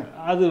தெரியுமா உங்களுக்கு?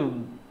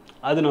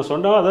 அது நான்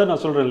சொன்னா அதை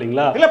நான் சொல்கிறேன்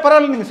இல்லைங்களா? இல்லை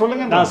பரவாயில்ல, நீங்கள்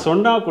சொல்லுங்கள். நான்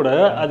சொன்னால் கூட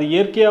அது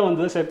இயற்கையாக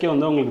வந்து செயற்கையாக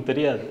வந்து உங்களுக்கு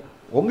தெரியாது.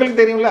 உங்களுக்கு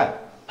தெரியும்ல?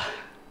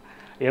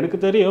 எனக்கு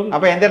தெரியும்.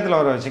 அப்போ எந்த இடத்துல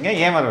வர வச்சிங்க,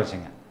 ஏன் வர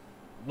வச்சிங்க?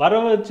 வர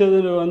வச்சது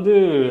வந்து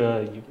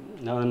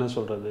நான் என்ன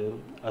சொல்கிறது,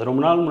 அது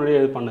ரொம்ப நாள் முன்னாடியே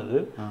இது பண்ணது.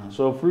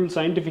 ஸோ ஃபுல்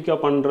சயின்டிஃபிக்காக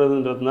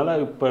பண்ணுறதுன்றதுனால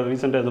இப்போ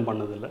ரீசெண்டாக எதுவும்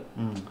பண்ணதில்லை.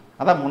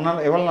 அதான்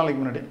முன்னால் எவ்வளோ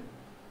நாளைக்கு முன்னாடி?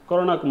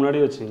 கொரோனாக்கு முன்னாடி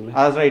வச்சிங்களேன்.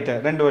 அது ரைட்டு.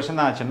 2 வருஷம்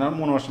தான் ஆச்சுன்னா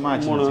 3 வருஷமாக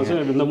ஆச்சு. 3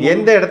 வருஷம்.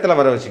 எந்த இடத்துல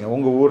வர வச்சிங்க?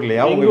 உங்கள்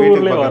ஊர்லையா, உங்கள்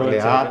வீட்டுல வர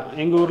வச்சியா?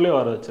 எங்கள் ஊர்லேயே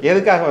வர வச்சு.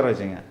 எதுக்காக வர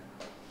வச்சிங்க?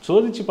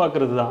 சோதிச்சு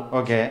பார்க்கறது தான்.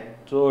 ஓகே.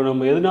 ஸோ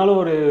நம்ம எதுனாலும்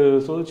ஒரு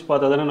சோதிச்சு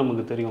பார்த்தா தானே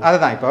நமக்கு தெரியும்.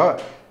 அதுதான். இப்போ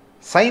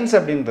சயின்ஸ்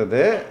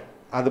அப்படின்றது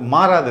அது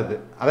மாறாதது.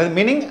 அதாவது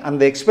மீனிங்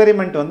அந்த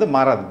எக்ஸ்பெரிமெண்ட் வந்து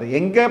மாறாதது.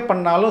 எங்கே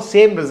பண்ணாலும்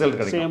சேம் ரிசல்ட்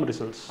கிடைக்கும். Same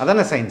results.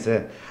 அதானே சயின்ஸு.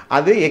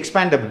 அது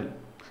எக்ஸ்பேண்டபிள்.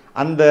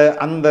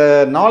 அந்த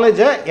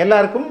நாலேஜை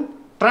எல்லாருக்கும்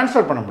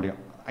ட்ரான்ஸ்ஃபர் பண்ண முடியும்.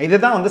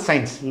 இதுதான் வந்து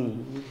சயின்ஸ்.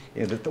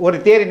 இது ஒரு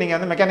தியரி. நீங்கள்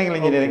வந்து மெக்கானிக்கல்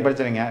இன்ஜினியரிங்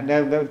படிச்சுறீங்க,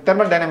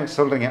 தெர்மல் டைனாமிக்ஸ்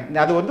சொல்கிறீங்க,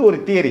 அது வந்து ஒரு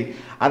தியரி.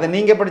 அதை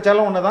நீங்கள்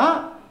படித்தாலும் ஒன்று தான்,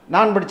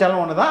 நான்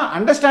படித்தாலும் ஒன்று தான்.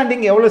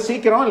 அண்டர்ஸ்டாண்டிங் எவ்வளோ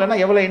சீக்கிரம் இல்லைன்னா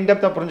எவ்வளோ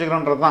இன்டெப்த்தாக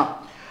புரிஞ்சுக்கிறோன்றது தான்.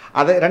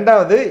 அது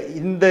ரெண்டாவது,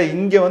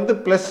 இங்கே வந்து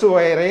ப்ளஸ்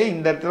ஒயரையும்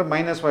இந்த இடத்துல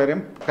மைனஸ்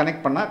ஒயரையும்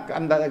கனெக்ட் பண்ணால்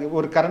அந்த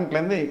ஒரு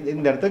கரண்ட்லேருந்து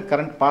இந்த இடத்துக்கு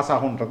current pass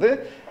ஆகுன்றது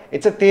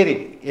it's a theory.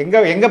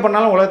 எங்கே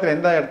பண்ணாலும் உலகத்தில்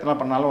எந்த இடத்துல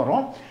பண்ணாலும்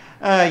வரும்,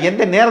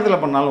 எந்த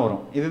நேரத்தில் பண்ணாலும்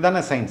வரும்.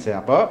 இதுதானே சயின்ஸு.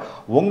 அப்போ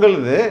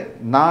உங்களது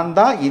நான்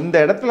தான் இந்த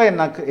இடத்துல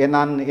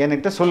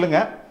என்கிட்ட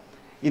சொல்லுங்கள்,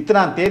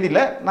 இத்தனாம்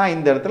தேதியில் நான்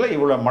இந்த இடத்துல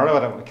இவ்வளோ மழை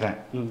வர வைக்கிறேன்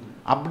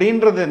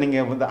அப்படின்றது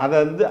நீங்கள் வந்து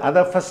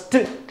அதை ஃபஸ்ட்டு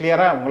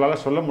கிளியராக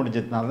உங்களால் சொல்ல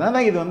முடிஞ்சதுனால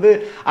தான் இது வந்து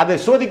அதை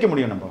சோதிக்க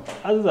முடியும் நம்ம.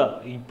 அதுதான்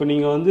இப்போ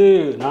நீங்கள் வந்து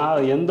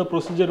நான் எந்த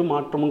ப்ரொசீஜரும்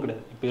மாற்றமும்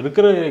கிடையாது. இப்போ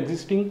இருக்கிற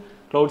எக்ஸிஸ்டிங்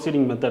க்ளவுட்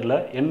சீடிங் மெத்தடில்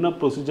என்ன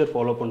ப்ரொசீஜர்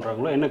ஃபாலோ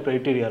பண்ணுறாங்களோ, என்ன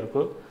க்ரைட்டீரியா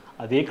இருக்கோ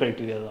அதே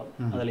க்ரைட்டீரியா தான்.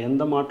 அதில்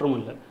எந்த மாற்றமும்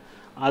இல்லை.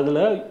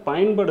 அதில்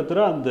பயன்படுத்துகிற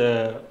அந்த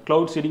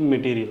க்ளவுட் சீடிங்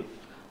மெட்டீரியல்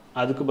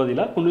அதுக்கு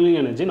பதிலாக குண்டலினி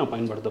எனர்ஜி நான்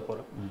பயன்படுத்த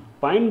போகிறேன்.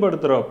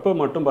 பயன்படுத்துகிறப்ப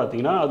மட்டும்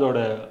பார்த்தீங்கன்னா அதோட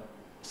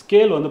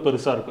ஸ்கேல் வந்து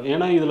பெருசாக இருக்கும்.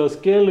 ஏன்னா இதில்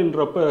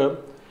ஸ்கேலுன்றப்ப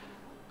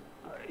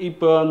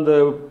இப்போ அந்த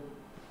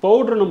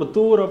பவுடரை நம்ம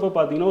தூவுறப்ப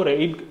பார்த்தீங்கன்னா ஒரு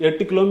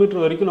 8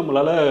 கிலோமீட்டர் வரைக்கும்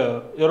நம்மளால்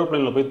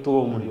ஏரோப்ளைனில் போய்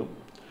தூவ முடியும்.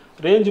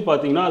 ரேஞ்சு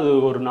பார்த்தீங்கன்னா அது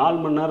ஒரு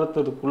 4 மணி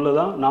நேரத்துக்குள்ளே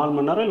தான், 4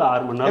 மணி நேரம் இல்லை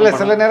 6 மணி நேரம். இல்லை,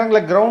 சில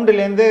நேரங்களில்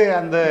கிரவுண்டுலேருந்து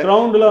அந்த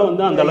கிரவுண்டில்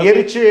வந்து அந்த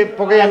எரிச்சு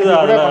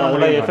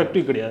புகையாக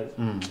எஃபெக்டிவ் கிடையாது.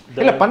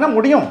 இல்லை, பண்ண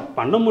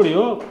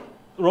முடியும்,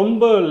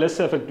 ரொம்ப லெஸ்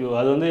எஃபெக்டிவ்.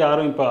 அது வந்து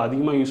யாரும் இப்போ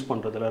அதிகமாக யூஸ்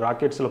பண்ணுறதில்ல.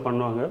 ராக்கெட்ஸில்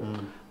பண்ணுவாங்க,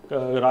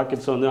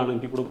 ராக்கெட்ஸை வந்து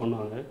அனுப்பி கூட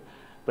பண்ணுவாங்க.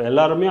 இப்போ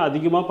எல்லாருமே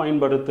அதிகமாக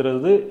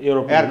பயன்படுத்துறது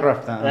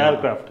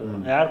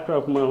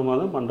ஏர்க்ராஃப்ட் மூலமாக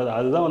தான் பண்ணுறது.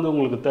 அதுதான் வந்து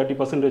உங்களுக்கு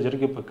 30%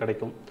 வரைக்கும் இப்போ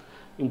கிடைக்கும்,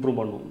 இம்ப்ரூவ்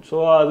பண்ணுவோம். ஸோ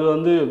அது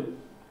வந்து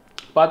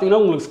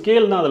பார்த்தீங்கன்னா உங்களுக்கு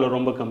ஸ்கேல் தான் அதில்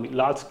ரொம்ப கம்மி,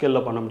 லார்ஜ்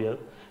ஸ்கேலில் பண்ண முடியாது.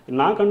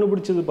 நான்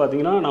கண்டுபிடிச்சது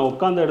பார்த்தீங்கன்னா நான்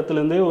உட்காந்த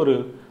இடத்துலேருந்தே ஒரு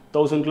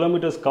 1000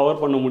 கிலோமீட்டர்ஸ்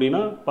கவர் பண்ண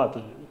முடியும்னா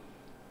பார்த்துங்க.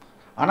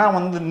 ஆனால்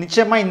வந்து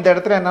நிச்சயமாக இந்த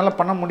இடத்துல என்னால்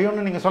பண்ண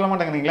முடியும்னு நீங்கள் சொல்ல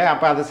மாட்டேங்கிறீங்களே,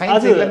 அப்போ அது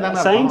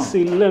சயின்ஸ்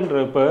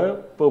இல்லைன்றப்ப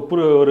இப்போ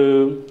ஒரு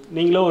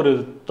நீங்களே ஒரு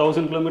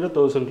 1000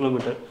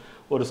 கிலோமீட்டர்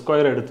ஒரு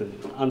ஸ்கொயர் எடுத்து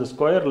அந்த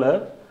ஸ்கொயரில்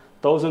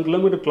 1000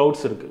 கிலோமீட்டர்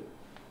க்ளவுட்ஸ் இருக்குது.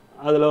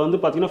 அதில் வந்து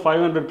பார்த்தீங்கன்னா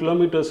 500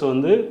 கிலோமீட்டர்ஸ்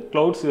வந்து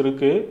க்ளவுட்ஸ்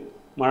இருக்குது,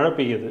 மழை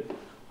பெய்யுது.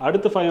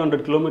 அடுத்த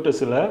 500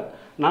 கிலோமீட்டர்ஸில்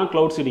நான்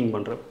க்ளவுட் சீடிங்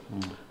பண்ணுறேன்.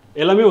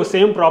 எல்லாமே ஒரு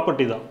சேம்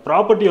ப்ராப்பர்ட்டி தான்,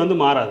 ப்ராப்பர்ட்டி வந்து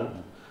மாறாது.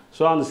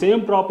 ஸோ அந்த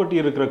சேம் ப்ராப்பர்ட்டி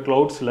இருக்கிற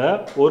க்ளவுட்ஸில்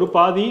ஒரு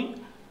பாதி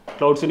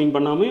க்ளவுட் சீடிங்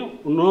பண்ணாமல்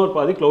இன்னொரு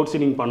பாதி க்ளவுட்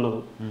சீடிங்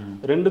பண்ணதும்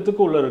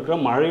ரெண்டுத்துக்கும் உள்ள இருக்கிற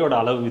மழையோட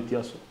அளவு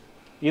வித்தியாசம்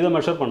இதை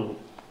மெஷர் பண்ணணும்.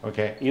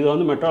 ஓகே, இது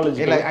வந்து மெட்ராலஜி.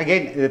 இல்லை,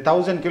 அகைன் இது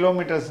 1000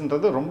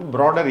 கிலோமீட்டர்ஸ்ன்றது ரொம்ப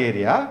ப்ராடர்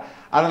ஏரியா,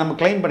 அதை நம்ம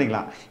கிளைம்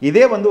பண்ணிக்கலாம்.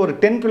 இதே வந்து ஒரு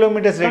 10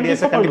 கிலோமீட்டர்ஸ்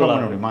ரேடியஸை கண்டிப்பாக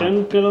பண்ண முடியுமா?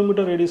 10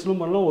 கிலோமீட்டர்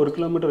ரேடியஸ்லும் பண்ணலாம், 1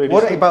 கிலோமீட்டர்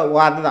ரேடியஸ். இப்போ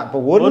அதுதான்,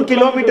 இப்போ 1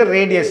 கிலோமீட்டர்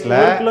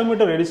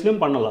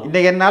ரேடியஸ்லையும் பண்ணலாம்.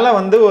 இந்த என்னால்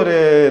வந்து ஒரு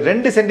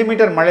 2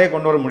 சென்டிமீட்டர் மழையை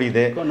கொண்டு வர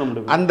முடியுது.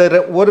 அந்த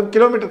 1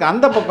 கிலோமீட்டருக்கு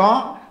அந்த பக்கம்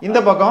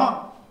இந்த பக்கம்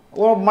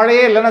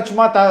மழையே இல்லைன்னா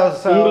சும்மா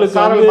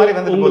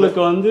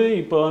உங்களுக்கு வந்து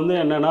இப்போ வந்து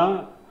என்னன்னா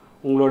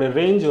உங்களோட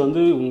ரேஞ்ச்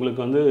வந்து உங்களுக்கு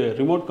வந்து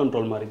ரிமோட்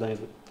கண்ட்ரோல் மாதிரி தான்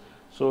இது.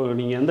 ஸோ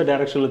நீங்கள் எந்த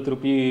டைரெக்ஷனில்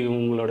திருப்பி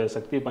உங்களோட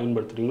சக்தியை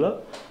பயன்படுத்துகிறீங்களோ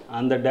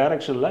அந்த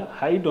டைரெக்ஷனில்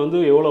ஹைட் வந்து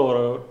எவ்வளோ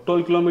ஒரு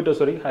 12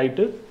 கிலோமீட்டர்ஸ் வரைக்கும்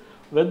ஹைட்டு,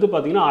 வெத்து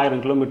பார்த்தீங்கன்னா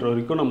 1000 கிலோமீட்டர்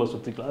வரைக்கும் நம்ம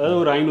சுற்றிக்கலாம். அதாவது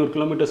ஒரு 500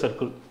 கிலோமீட்டர்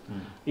சர்க்கிள்.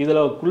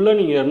 இதில்க்குள்ளே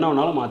நீங்கள் என்ன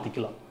வேணாலும்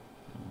மாற்றிக்கலாம்.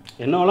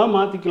 என்ன வேணாலும்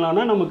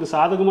மாற்றிக்கலாம்னா நமக்கு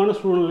சாதகமான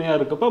சூழ்நிலையாக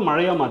இருக்கப்போ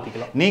மழையாக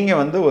மாற்றிக்கலாம்.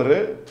 நீங்கள் வந்து ஒரு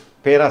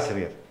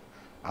பேராசிரியர்,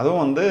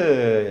 அதுவும் வந்து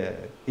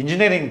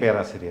இன்ஜினியரிங்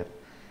பேராசிரியர்.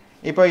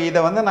 இப்போ இதை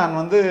வந்து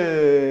நான் வந்து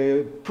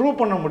ப்ரூவ்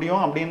பண்ண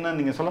முடியும் அப்படின்னு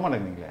நீங்கள் சொல்ல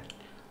மாட்டேங்கிறீங்களே?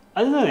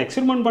 அதுதான்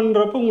எக்ஸ்பெரிமெண்ட்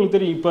பண்ணுறப்போ உங்களுக்கு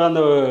தெரியும். இப்போ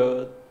அந்த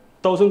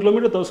 1000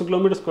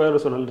 கிலோமீட்டர்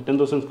ஸ்கொயர் சொன்னீங்க,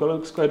 10,000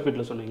 ஸ்கொயர்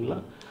ஃபீட்டில் சொன்னீங்களா,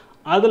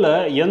 அதில்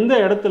எந்த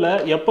இடத்துல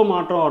எப்போ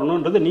மாற்றம்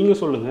வரணுன்றது நீங்கள்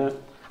சொல்லுங்கள்.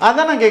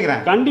 அதான் நான்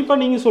கேட்குறேன்.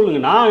 கண்டிப்பாக நீங்கள்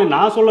சொல்லுங்கள்,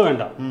 நான் சொல்ல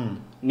வேண்டாம்,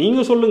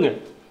 நீங்கள் சொல்லுங்கள்.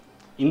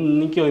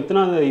 இன்னைக்கு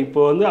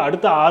இப்போ வந்து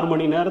அடுத்த 6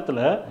 மணி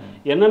நேரத்தில்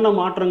என்னென்ன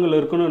மாற்றங்கள்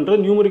இருக்கணுன்ற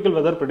நியூமரிக்கல்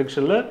வெதர்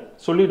ப்ரெடிக்ஷனில்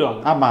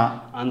சொல்லிடுவாங்க. ஆமாம்,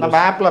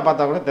 அந்த ஆப்பில்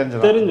பார்த்தா கூட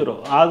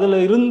தெரிஞ்சிடும். அதில்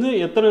இருந்து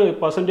எத்தனை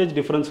 %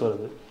 டிஃப்ரென்ஸ்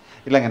வருது.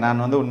 இல்லைங்க,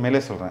 நான் வந்து உண்மையிலே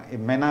சொல்கிறேன்.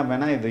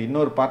 வேணா இது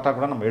இன்னொரு பார்ட்டாக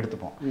கூட நம்ம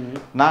எடுத்துப்போம்.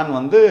 நான்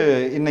வந்து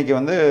இன்னைக்கு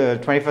வந்து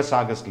 21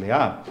 ஆகஸ்ட்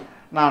இல்லையா,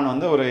 நான்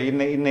வந்து ஒரு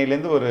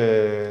இன்னையிலேருந்து ஒரு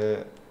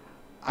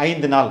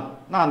 5 நாள்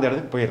நான் அந்த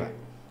இடத்துக்கு போயிடுறேன்.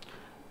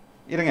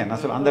 இருங்க, நான்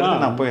அந்த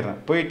இடத்துக்கு நான்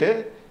போயிடுறேன். போயிட்டு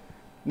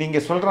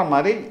நீங்கள் சொல்கிற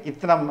மாதிரி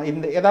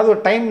இந்த ஏதாவது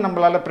ஒரு டைம்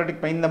நம்மளால்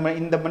ப்ரெடிக்ட் பண்ணி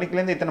இந்த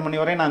மணிக்குலேருந்து இத்தனை மணி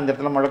வரையும் நான் இந்த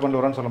இடத்துல மழை கொண்டு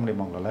வரேன்னு சொல்ல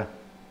முடியுமா உங்களால்?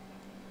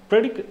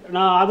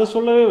 நான் அதை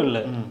சொல்லவே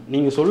இல்லை.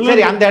 நீங்கள்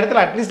சரி, அந்த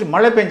இடத்துல அட்லீஸ்ட்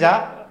மழை பெஞ்சா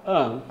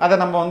அதை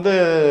நம்ம வந்து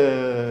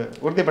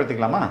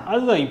உறுதிப்படுத்திக்கலாமா?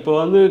 அதுதான் இப்போ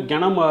வந்து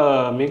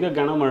மிக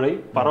கனமழை,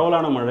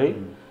 பரவலான மழை,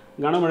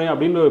 கனமழை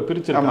அப்படின்னு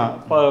பிரிச்சிருக்காங்க.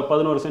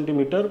 11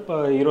 சென்டிமீட்டர்,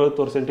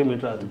 21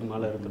 சென்டிமீட்டர் அதுக்கு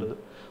மேலே இருக்கிறது.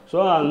 ஸோ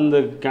அந்த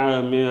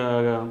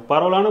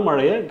பரவலான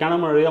மழையை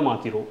கனமழையாக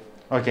மாற்றிடுவோம்.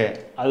 ஓகே,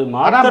 அது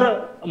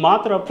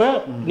மாத்திரப்ப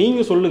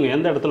நீங்கள் சொல்லுங்கள்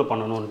எந்த இடத்துல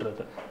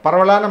பண்ணணுன்றது.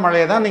 பரவலான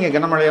மழையை தான் நீங்கள்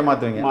கனமழையாக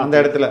மாற்றுவீங்க அந்த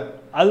இடத்துல.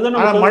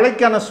 அதுதான்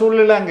மழைக்கான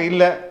சூழ்நிலை அங்கே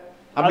இல்லை.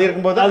 அப்படி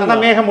இருக்கும்போது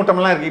ஆனால்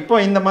மேகமூட்டம்லாம் இருக்குது. இப்போ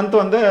இந்த மந்த்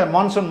வந்து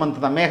மான்சூன்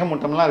மந்த் தான்,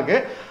 மேகமூட்டம்லாம்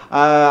இருக்குது.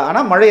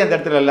 ஆனால் மழை அந்த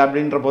இடத்துல இல்லை.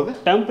 அப்படின்ற போது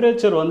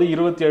டெம்பரேச்சர் வந்து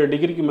 27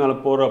 டிகிரிக்கு மேலே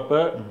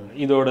போகிறப்ப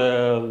இதோட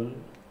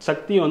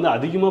சக்தியை வந்து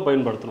அதிகமாக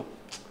பயன்படுத்தணும்.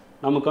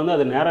 நமக்கு வந்து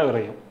அது நேரம்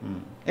விரையும்.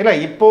 இல்லை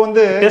இப்போ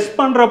வந்து டெஸ்ட்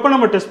பண்ணுறப்ப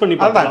நம்ம டெஸ்ட் பண்ணி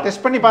பார்க்கலாம்.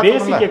 டெஸ்ட் பண்ணி பார்க்கலாம்.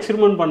 பேசிக்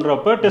எக்ஸ்பெரிமெண்ட்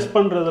பண்ணுறப்ப டெஸ்ட்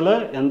பண்ணுறதுல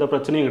எந்த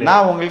பிரச்சனையும் கிடையாது.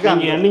 நான் உங்களுக்கு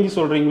நீங்கள் என்னைக்கு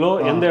சொல்கிறீங்களோ,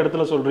 எந்த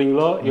இடத்துல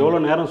சொல்கிறீங்களோ, எவ்வளோ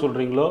நேரம்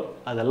சொல்கிறீங்களோ,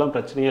 அதெல்லாம்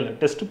பிரச்சனையே இல்லை.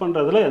 டெஸ்ட்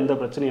பண்ணுறதுல எந்த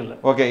பிரச்சனையும் இல்லை.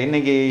 ஓகே,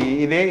 இன்னைக்கு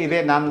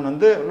இதே நான்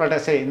வந்து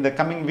இந்த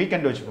கம்மிங்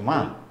வீக்கெண்ட் வச்சுக்கோமா,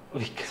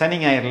 சனி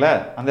ஞாயிறுல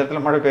அந்த இடத்துல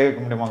மழை பெய்ய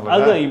வைக்க முடியுமா?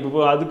 அதுதான் இப்போ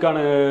அதுக்கான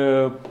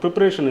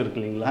ப்ரிப்பரேஷன் இருக்கு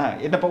இல்லைங்களா?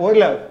 என்ன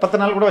இல்லை 10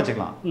 நாள் கூட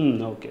வச்சுக்கலாம்.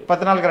 ஓகே,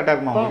 10 நாள் கரெக்டாக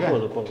இருக்குமா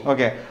உங்களுக்கு?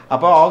 ஓகே,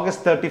 அப்போ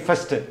ஆகஸ்ட்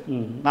 31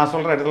 நான்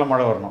சொல்கிற இடத்துல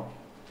மழை வரணும்.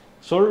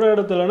 சொல்கிற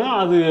இடத்துலனா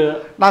அது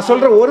நான்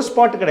சொல்கிற ஒரு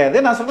ஸ்பாட் கிடையாது,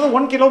 நான் சொல்கிறது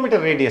 1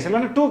 கிலோமீட்டர் ரேடியஸ்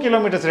இல்லைன்னா 2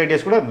 கிலோமீட்டர்ஸ்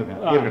ரேடியஸ் கூட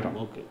இருக்கட்டும்.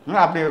 ஓகே,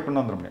 அப்படி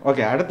கொண்டு வந்துட முடியும்.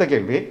 ஓகே, அடுத்த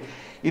கேள்வி.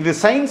 இது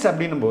சயின்ஸ்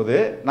அப்படின்னும் போது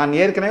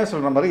நான் ஏற்கனவே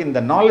சொல்கிற மாதிரி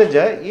இந்த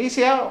நாலேஜை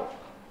ஈஸியாக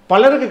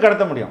பலருக்கு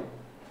கடத்த முடியும்.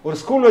 ஒரு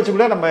ஸ்கூல் வச்சு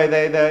கூட நம்ம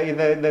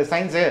இந்த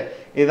சயின்ஸு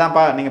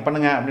இதுதான்ப்பா நீங்கள்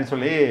பண்ணுங்க அப்படின்னு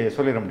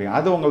சொல்லிட முடியும்.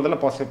 அது உங்களதுல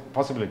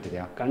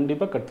பாசிபிலிட்டியா?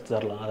 கண்டிப்பாக கற்று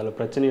தரலாம், அதில்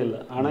பிரச்சனையே இல்லை.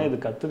 ஆனால் இது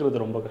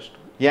கற்றுக்கிறது ரொம்ப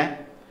கஷ்டம். ஏன்?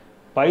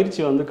 பயிற்சி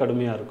வந்து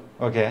கடுமையாக இருக்கும்.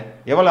 ஓகே,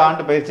 எவ்வளோ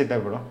ஆண்டு பயிற்சி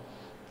தேவைப்படும்?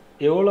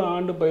 எவ்வளோ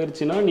ஆண்டு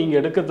பயிற்சினா நீங்கள்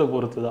எடுக்கிறத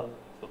பொறுத்து தான்.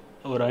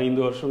 ஒரு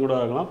 5 வருஷம் கூட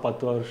ஆகலாம்,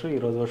 10 வருஷம்,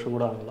 20 வருஷம்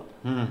கூட ஆகலாம்.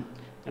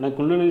 ஏன்னா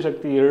குண்டலினி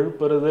சக்தி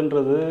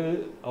எழுப்புறதுன்றது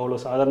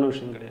அவ்வளோ சாதாரண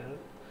விஷயம் கிடையாது.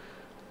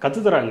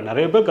 கற்றுத்தராங்க,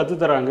 நிறைய பேர்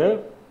கற்றுத்தராங்க,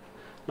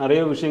 நிறைய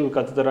விஷயங்கள்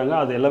கற்றுத்தராங்க.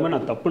 அது எல்லாமே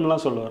நான்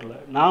தப்புன்னுலாம் சொல்ல வரல.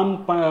 நான்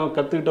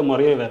கற்றுக்கிட்ட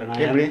முறையே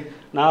வேறு.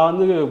 நான்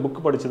வந்து புக்கு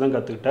படித்து தான்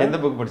கற்றுக்கிட்டேன். எந்த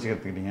புக் படித்து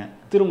கற்றுக்கிட்டீங்க?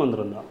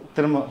 திருமந்திரம் தான்.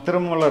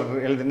 திருமூலர்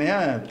எழுதினியா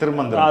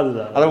திருமந்திரம்?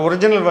 அதுதான். அதை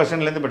ஒரிஜினல்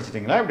வெர்ஷன்லேருந்து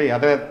படிச்சிட்டிங்களா? இப்படி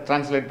அதை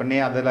டிரான்ஸ்லேட் பண்ணி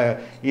அதில்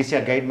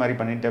ஈஸியாக கைட் மாதிரி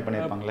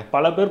பண்ணியிருப்பாங்களே.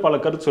 பல பேர் பல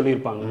கருத்து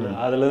சொல்லியிருப்பாங்க.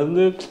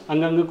 அதுலேருந்து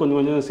அங்கங்கே கொஞ்சம்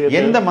கொஞ்சம்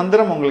சேர்த்து. எந்த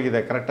மந்திரம் உங்களுக்கு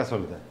இதை கரெக்டாக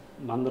சொல்லுது?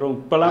 மந்திரம்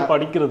இப்போலாம்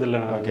படிக்கிறது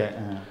இல்லை. ஓகே,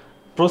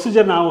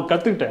 ப்ரொசீஜர் நான்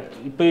கற்றுக்கிட்டேன்.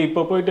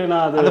 இப்போ போயிட்டு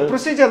நான் அந்த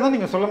ப்ரொசீஜர் தான்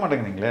நீங்கள் சொல்ல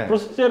மாட்டேங்கிறீங்களே.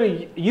 ப்ரொசீஜர்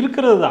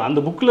இருக்கிறது தான், அந்த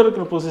புக்கில்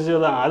இருக்கிற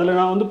ப்ரொசீஜர் தான். அதில்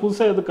நான் வந்து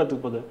புதுசாக எது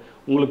கற்றுப்போது,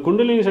 உங்களுக்கு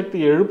குண்டலினி சக்தி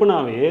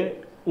எழுப்புனாவே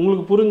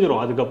உங்களுக்கு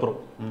புரிஞ்சிடும். அதுக்கப்புறம்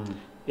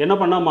என்ன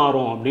பண்ணால்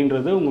மாறும்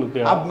அப்படின்றது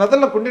உங்களுக்கு.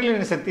 முதல்ல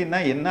குண்டலினி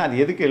சக்தின்னா என்ன,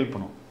 அது எதுக்கு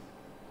எழுப்பணும்?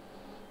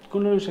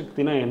 குண்டலினி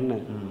சக்தினா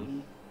என்ன?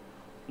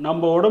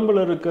 நம்ம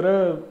உடம்புல இருக்கிற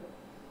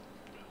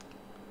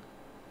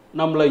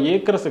நம்மளை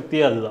இயக்கிற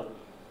சக்தியே அதுதான்.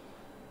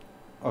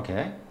 ஓகே,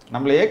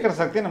 நம்மளை இயக்கிற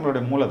சக்தி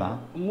நம்மளுடைய மூளை தான்.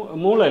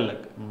 மூளை இல்லை,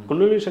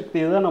 குண்டலினி சக்தி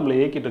தான் நம்மளை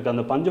இயக்கிட்டு இருக்கு.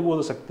 அந்த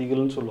பஞ்சபூத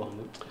சக்திகள்னு சொல்லுவாங்க.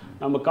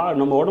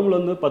 நம்ம உடம்புல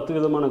வந்து 10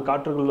 விதமான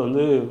காற்றுகள்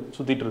வந்து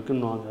சுற்றிட்டு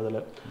இருக்குன்னுவாங்க.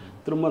 அதில்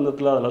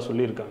திருமந்தத்தில் அதெல்லாம்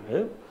சொல்லியிருக்காங்க.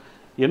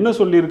 என்ன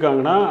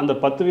சொல்லியிருக்காங்கன்னா, அந்த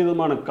 10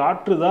 விதமான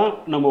காற்று தான்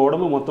நம்ம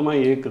உடம்பு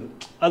மொத்தமாக இயக்குது.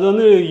 அது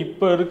வந்து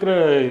இப்போ இருக்கிற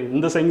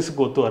இந்த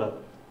சயின்ஸுக்கு ஒத்து வராது.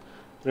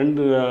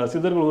 2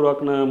 சித்தர்கள்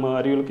உருவாக்கின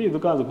அறிவியலுக்கு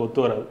இதுக்கும் அதுக்கு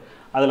ஒத்து வராது.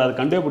 அதில் அதை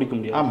கண்டே பிடிக்க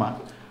முடியாது. ஆமாம்,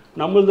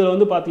 நம்மளது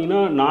வந்து பார்த்தீங்கன்னா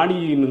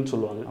நாடின்னு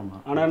சொல்லுவாங்க.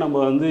 ஆனால் நம்ம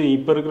வந்து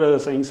இப்போ இருக்கிற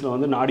சயின்ஸில்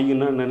வந்து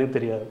நாடின்னா என்னன்னே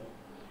தெரியாது.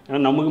 ஏன்னா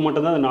நமக்கு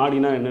மட்டும்தான் அது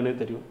நாடினா என்னன்னே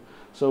தெரியும்.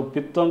 ஸோ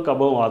பித்தம்,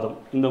 கபம், வாதம்,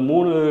 இந்த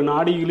 3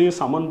 நாடிகளையும்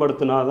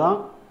சமன்படுத்தினா தான்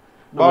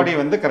பாடி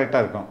வந்து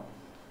கரெக்டாக இருக்கும்,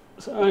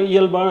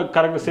 இயல்பாக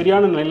கரெக்டாக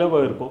சரியான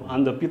நிலவாக இருக்கும்.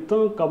 அந்த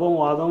பித்தம், கபம்,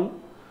 வாதம்,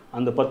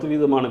 அந்த 10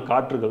 விதமான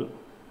காற்றுகள்,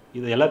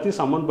 இது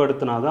எல்லாத்தையும்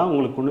சமன்படுத்தினா தான்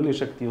உங்களுக்கு குண்டலினி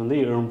சக்தி வந்து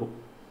எழும்பும்.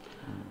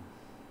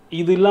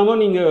 இது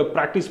இல்லாமல் நீங்கள்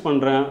ப்ராக்டிஸ்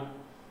பண்ணுறேன்,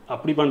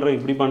 அப்படி பண்ணுறேன்,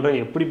 இப்படி பண்ணுறேன்,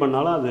 எப்படி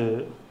பண்ணாலும் அது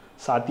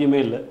சாத்தியமே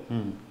இல்லை.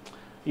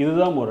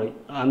 இதுதான் முறை.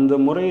 அந்த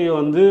முறையை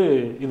வந்து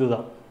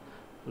இதுதான்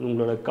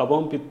உங்களோட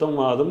கபம், பித்தம்,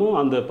 வாதமும்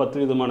அந்த 10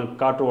 விதமான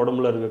காற்று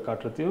உடம்புல இருக்க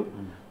காற்றத்தையும்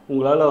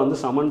உங்களால் வந்து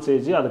சமன்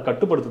செஞ்சு அதை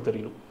கட்டுப்படுத்த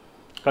தெரியணும்.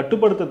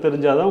 கட்டுப்படுத்த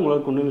தெரிஞ்சால் தான்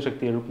உங்களால் குண்டலினி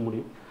சக்தி எழுப்ப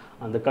முடியும்.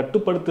 அந்த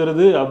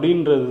கட்டுப்படுத்துறது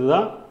அப்படின்றது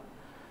தான்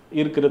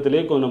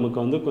இருக்கிறதுலே நமக்கு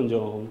வந்து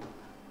கொஞ்சம்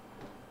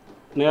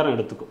நேரம்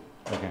எடுத்துக்கும்.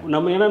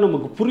 ஏன்னா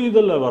நமக்கு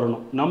புரிதல்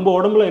வரணும். நம்ம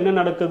உடம்புல என்ன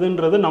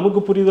நடக்குதுன்றது நமக்கு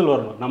புரிதல்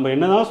வரணும். நம்ம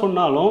என்னதான்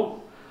சொன்னாலும்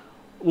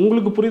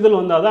உங்களுக்கு புரிதல்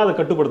வந்தால் தான் அதை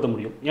கட்டுப்படுத்த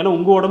முடியும். ஏன்னா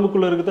உங்கள்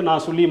உடம்புக்குள்ளே இருக்கிறத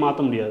நான் சொல்லி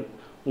மாற்ற முடியாது.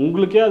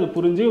 உங்களுக்கே அது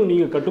புரிஞ்சு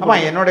நீங்கள்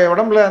கட்டுப்படுத்த. என்னுடைய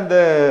உடம்புல அந்த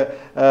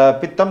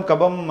பித்தம்,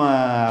 கபம்,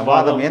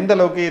 வாதம் எந்த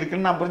அளவுக்கு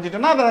இருக்குன்னு நான்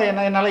புரிஞ்சுட்டேன்னா அதை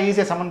என்னால்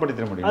ஈஸியாக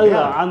சமன்படுத்த முடியும். அது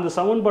அந்த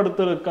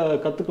சமன்படுத்துற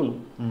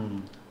கற்றுக்கணும்.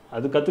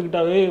 அது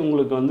கற்றுக்கிட்டாவே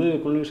உங்களுக்கு வந்து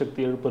குண்டலினி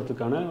சக்தி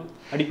எழுப்புறதுக்கான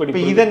அடிப்படை.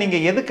 இப்போ இதை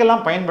நீங்கள்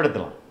எதுக்கெல்லாம்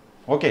பயன்படுத்தலாம்?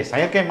 ஓகே,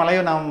 செயற்கை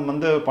மலையை நான்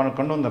வந்து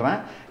கொண்டு வந்துடுறேன்.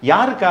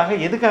 யாருக்காக,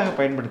 எதுக்காக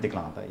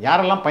பயன்படுத்திக்கலாம்? அதை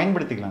யாரெல்லாம்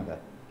பயன்படுத்திக்கலாம்? அதை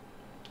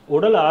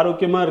உடல்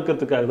ஆரோக்கியமாக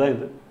இருக்கிறதுக்காக தான்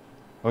இது.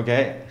 ஓகே,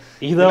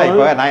 இதை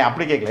இப்போ நான்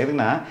அப்படி கேட்கல.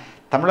 எதுக்குன்னா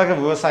தமிழக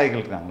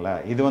விவசாயிகள் இருக்காங்களா,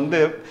 இது வந்து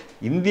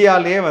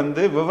இந்தியாவிலே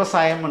வந்து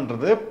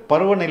விவசாயம்ன்றது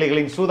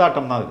பருவநிலைகளின்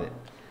சூதாட்டம் தான். இது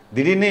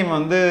திடீர்னு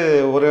வந்து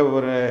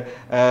ஒரு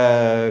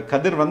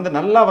கதிர் வந்து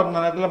நல்லா வர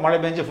நேரத்தில் மழை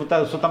பெஞ்சு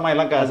சுத்தமாக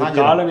எல்லாம்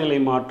காலநிலை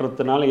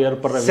மாற்றத்தினால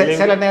ஏற்படுற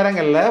சில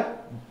நேரங்களில்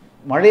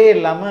மழையே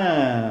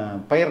இல்லாமல்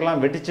பயிரெல்லாம்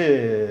வெடித்து,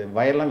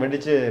 வயல்லாம்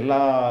வெடித்து எல்லா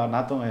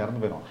நாற்றும்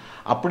இறந்து போயிடும்.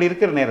 அப்படி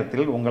இருக்கிற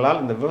நேரத்தில்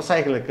உங்களால் இந்த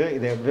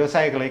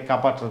விவசாயிகளை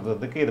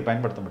காப்பாற்றுறதுக்கு இதை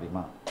பயன்படுத்த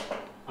முடியுமா?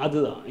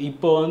 அதுதான்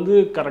இப்போ வந்து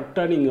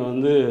கரெக்டாக நீங்கள்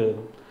வந்து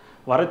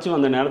வறட்சி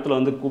வந்த நேரத்தில்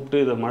வந்து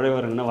கூப்பிட்டு இதை மழை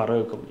வரணுன்னா வர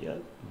வைக்க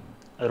முடியாது.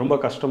 அது ரொம்ப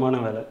கஷ்டமான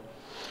வேலை.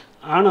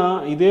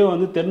 ஆனால் இதே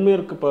வந்து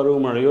தென்மேற்கு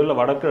பருவமழையோ இல்லை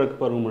வடகிழக்கு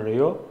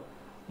பருவமழையோ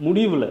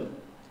முடிவில்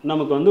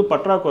நமக்கு வந்து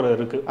பற்றாக்குறை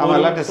இருக்குது.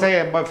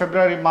 ஆமாம்,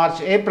 February, March,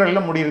 April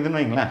முடியுதுன்னு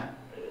வைங்களேன்.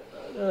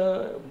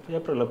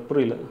 ஏப்ரலில்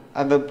புரியல.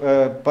 அந்த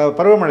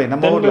பருவமழை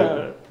நம்ம ஊரில்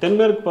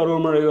தென்மேற்கு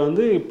பருவமழை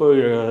வந்து இப்போ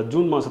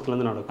ஜூன்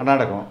மாதத்துலேருந்து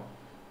நடக்கும்.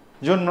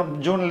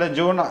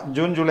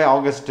 ஜூன் ஜூலை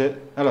ஆகஸ்ட்டு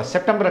இல்லை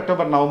செப்டம்பர்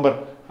அக்டோபர் நவம்பர்.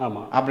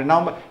 ஆமாம். அப்படி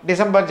நவம்பர்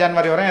டிசம்பர்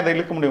ஜனவரி வரை அதை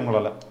இழுக்க முடியும்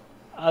உங்களால்?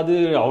 அது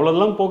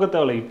அவ்வளோதான் போக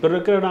தேவையில்லை. இப்போ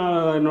இருக்கிற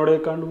என்னுடைய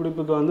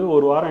கண்டுபிடிப்புக்கு வந்து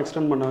ஒரு வாரம்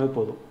எக்ஸ்டெண்ட் பண்ணாலே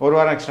போதும். ஒரு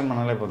வாரம் எக்ஸ்டெண்ட்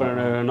பண்ணாலே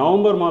போதும்.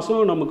 நவம்பர்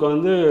மாதம் நமக்கு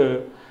வந்து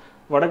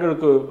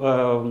வடகிழக்கு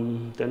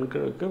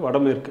தென்கிழக்கு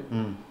வடமேற்கு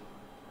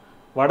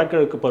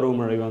வடகிழக்கு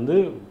பருவமழை வந்து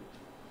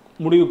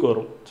முடிவுக்கு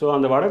வரும். ஸோ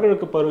அந்த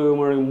வடகிழக்கு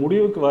பருவமழை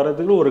முடிவுக்கு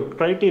வர்றதுக்கு ஒரு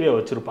க்ரைட்டீரியா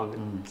வச்சுருப்பாங்க.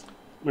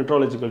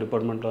 மெட்ரோலஜிக்கல்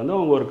டிபார்ட்மெண்ட்டில் வந்து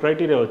அவங்க ஒரு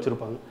க்ரைட்டீரியா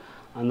வச்சுருப்பாங்க.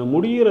 அந்த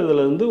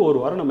முடிகிறதுலேருந்து ஒரு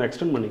வாரம் நம்ம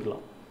எக்ஸ்டெண்ட்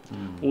பண்ணிக்கலாம்.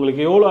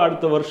 உங்களுக்கு எவ்வளோ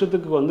அடுத்த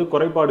வருஷத்துக்கு வந்து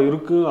குறைபாடு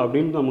இருக்குது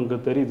அப்படின்னு நமக்கு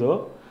தெரியுதோ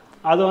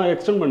அதை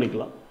எக்ஸ்டெண்ட்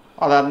பண்ணிக்கலாம்.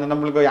 அது அந்த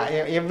நம்மளுக்கு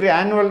எவ்ரி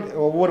ஆனுவல்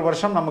ஒவ்வொரு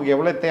வருஷம் நமக்கு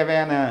எவ்வளோ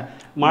தேவையான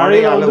மழை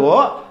அளவோ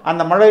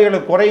அந்த மழைகளை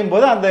குறையும்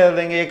போது அந்த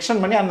நீங்கள்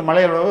எக்ஸ்டெண்ட் பண்ணி அந்த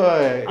மழை அளவு.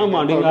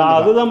 ஆமாம், நீங்கள்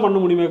அதுதான் பண்ண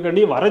முடியுமே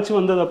கண்டி. வறட்சி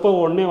வந்ததப்போ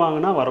உடனே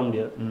வாங்கினா வர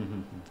முடியாது.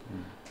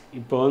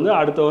 இப்போ வந்து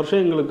அடுத்த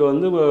வருஷம் எங்களுக்கு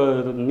வந்து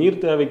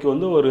நீர் தேவைக்கு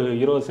வந்து ஒரு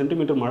 20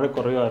 சென்டிமீட்டர் மழை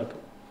குறைவாக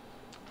இருக்குது.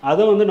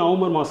 அதை வந்து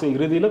நவம்பர் மாதம்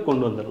இறுதியில்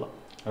கொண்டு வந்துடலாம்.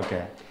 ஓகே.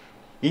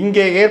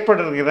 இங்கே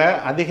ஏற்படுகிற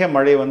அதிக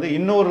மழை வந்து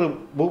இன்னொரு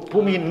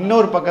பூமியின்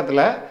இன்னொரு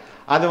பக்கத்தில்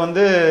அது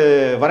வந்து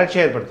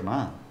வறட்சியை ஏற்படுத்துமா?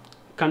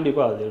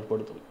 கண்டிப்பாக அது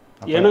ஏற்படுத்தும்.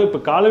 ஏன்னா இப்போ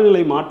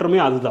காலநிலை மாற்றமே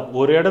அதுதான்.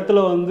 ஒரு இடத்துல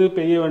வந்து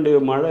பெய்ய வேண்டிய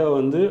மழை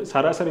வந்து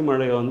சராசரி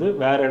மழையை வந்து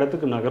வேறு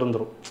இடத்துக்கு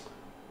நகர்ந்துடும்,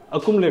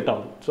 அக்குமுலேட்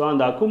ஆகும். ஸோ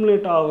அந்த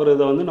அக்குமுலேட்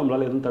ஆகுறதை வந்து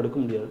நம்மளால் எதுவும் தடுக்க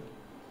முடியாது.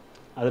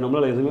 அது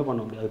நம்மளால் எதுவுமே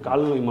பண்ண முடியாது.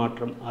 காலநிலை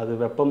மாற்றம், அது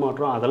வெப்ப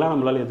மாற்றம், அதெல்லாம்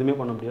நம்மளால் எதுவுமே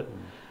பண்ண முடியாது.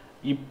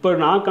 இப்போ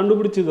நான்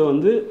கண்டுபிடிச்சது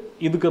வந்து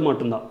இதுக்கு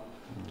மட்டும்தான்.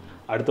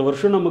 அடுத்த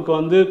வருஷம் நமக்கு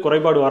வந்து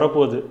குறைபாடு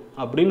வரப்போகுது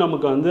அப்படின்னு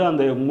நமக்கு வந்து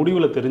அந்த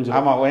முடிவில் தெரிஞ்சு.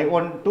 ஆமாம்,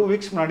 1-2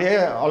 வீக்ஸ் முன்னாடியே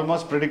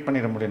ஆல்மோஸ்ட் ப்ரெடிக்ட்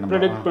பண்ணிட முடியும்.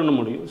 ப்ரெடிக்ட் பண்ண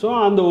முடியும். ஸோ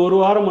அந்த ஒரு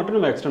வாரம் மட்டும்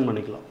நம்ம எக்ஸ்டெண்ட்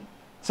பண்ணிக்கலாம்.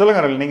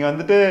 சொல்லுங்க ரல், நீங்கள்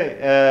வந்துட்டு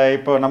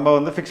இப்போ நம்ம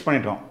வந்து ஃபிக்ஸ்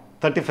பண்ணிட்டோம்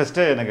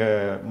 31 எனக்கு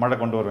மழை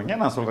கொண்டு வருவீங்க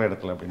நான் சொல்கிற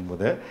இடத்துல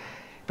அப்படிங்கும்போது,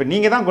 இப்போ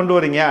நீங்கள் தான் கொண்டு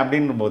வரீங்க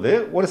அப்படின்போது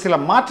ஒரு சில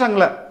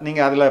மாற்றங்களை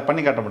நீங்கள் அதில்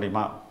பண்ணி காட்ட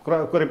முடியுமா?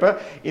 குறிப்பாக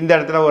இந்த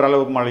இடத்துல ஒரு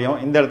அளவுக்கு மழையும்,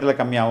 இந்த இடத்துல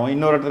கம்மியாகும்,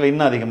 இன்னொரு இடத்துல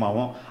இன்னும்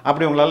அதிகமாகும்,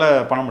 அப்படி உங்களால்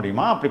பண்ண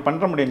முடியுமா? அப்படி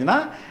பண்ணுற முடியும்னா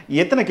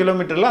எத்தனை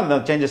கிலோமீட்டரில் அந்த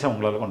சேஞ்சஸை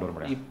உங்களால் கொண்டு வர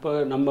முடியும்? இப்போ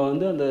நம்ம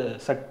வந்து அந்த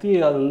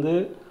சக்தியை வந்து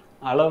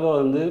அளவை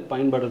வந்து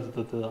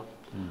பயன்படுத்துறது தான்.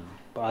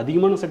 இப்போ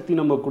அதிகமான சக்தி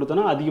நம்ம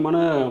கொடுத்தோன்னா அதிகமான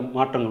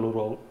மாற்றங்கள்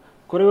உருவாகும்,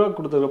 குறைவாக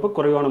கொடுத்ததுக்கப்போ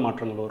குறைவான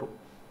மாற்றங்கள் வரும்.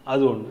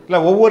 அது ஒன்று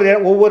இல்லை.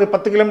 ஒவ்வொரு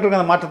 10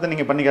 கிலோமீட்டருக்கு அந்த மாற்றத்தை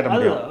நீங்கள் பண்ணி காட்ட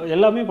முடியும்?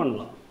 எல்லாமே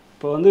பண்ணலாம்.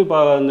 இப்போ வந்து இப்போ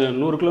அந்த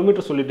 100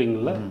 கிலோமீட்டர்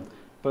சொல்லிட்டீங்கல்ல,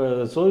 இப்போ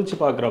சோதிச்சு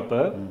பார்க்குறப்ப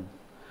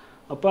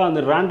அப்போ அந்த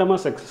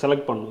ரேண்டமாக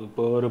செலக்ட் பண்ணும்.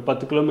 இப்போ ஒரு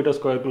 10 kilometre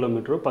square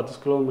kilometre, 10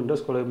 kilometre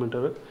square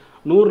metre,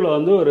 100ல்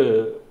வந்து ஒரு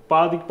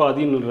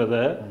பாதின்றத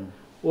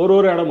ஒரு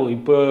இடமும்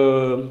இப்போ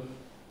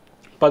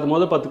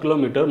 10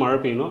 கிலோமீட்டர் மழை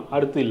பெய்யணும்,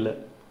 அடுத்து இல்லை.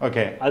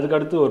 ஓகே. அதுக்கு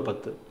அடுத்து ஒரு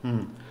 10.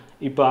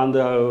 இப்போ அந்த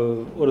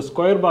ஒரு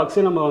ஸ்கொயர்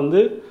பாக்ஸே நம்ம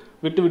வந்து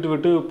விட்டு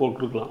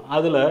போட்டுருக்கலாம்.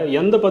 அதில்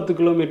எந்த 10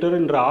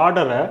 கிலோமீட்டர்ன்ற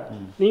ஆர்டரை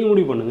நீங்கள்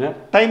முடிவு பண்ணுங்கள்.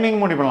 டைமிங்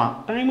முடிவு பண்ணலாம்.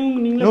 டைமிங்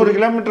நீங்கள் 100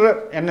 கிலோமீட்டர்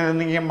என்ன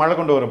நீங்கள் மழை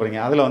கொண்டு வர போகிறீங்க,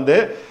 அதில் வந்து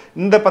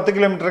இந்த 10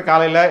 கிலோமீட்டர்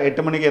காலையில்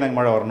 8 மணிக்கு எனக்கு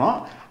மழை வரணும்,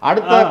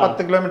 அடுத்த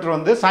 10 கிலோமீட்டர்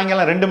வந்து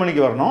சாயங்காலம் 2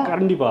 மணிக்கு வரணும்.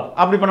 கண்டிப்பாக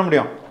அப்படி பண்ண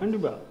முடியும்.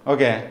 கண்டிப்பாக.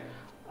 ஓகே.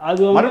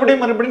 அது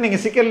மறுபடியும்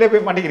நீங்கள் சிக்கல்லே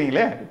போய்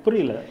மாட்டிக்கிறீங்களே.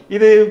 புரியல.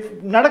 இது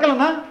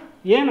நடக்கலைன்னா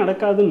ஏன்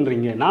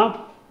நடக்காதுன்றீங்க?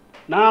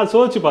 நான்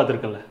சோதிச்சு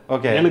பார்த்துருக்கேன்ல.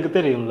 ஓகே, எனக்கு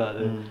தெரியும்ல.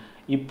 அது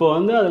இப்போ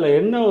வந்து அதில்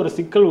என்ன ஒரு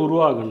சிக்கல்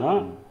உருவாகுன்னா,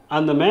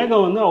 அந்த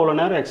மேகம் வந்து அவ்வளோ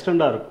நேரம்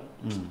எக்ஸ்டெண்டாக இருக்கும்,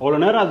 அவ்வளோ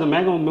நேரம் அது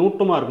மேகம்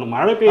மூட்டமாக இருக்கும்.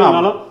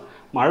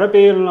 மழை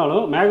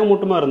பெய்யறதுனாலும்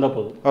மேகமூட்டமாக இருந்தால்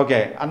போதும். ஓகே.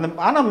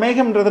 ஆனால்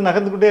மேகம்ன்றது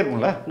நகர்ந்துக்கிட்டே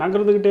இருக்கும்ல?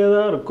 நகர்ந்துக்கிட்டே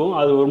தான் இருக்கும்.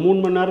 அது ஒரு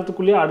 3 மணி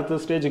நேரத்துக்குள்ளேயே அடுத்த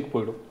ஸ்டேஜுக்கு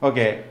போயிடும்.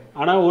 ஓகே.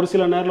 ஆனால் ஒரு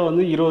சில நேரம்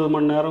வந்து 20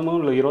 மணி நேரமோ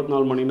இல்லை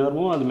 24 மணி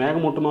நேரமோ அது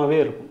மேகமூட்டமாகவே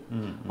இருக்கும்,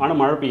 ஆனால்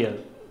மழை பெய்யாது.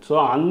 ஸோ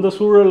அந்த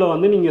சூழலில்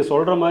வந்து நீங்கள்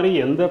சொல்கிற மாதிரி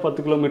எந்த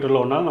 10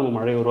 கிலோமீட்டரில் வேணாலும் நம்ம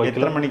மழை உருவாக்கலாம்,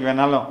 எத்தனை மணிக்கு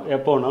வேணாலும்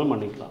எப்போ வேணாலும்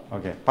பண்ணிக்கலாம்.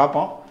 ஓகே,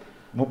 பார்ப்போம்.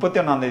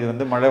 31ஆம் தேதி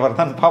வந்து மழை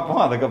வரதான்னு பார்ப்போம்.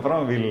 அதுக்கப்புறம்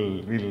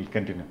வில்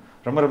கண்டினியூ.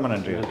 ரொம்ப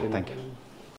நன்றி. தேங்க்யூ.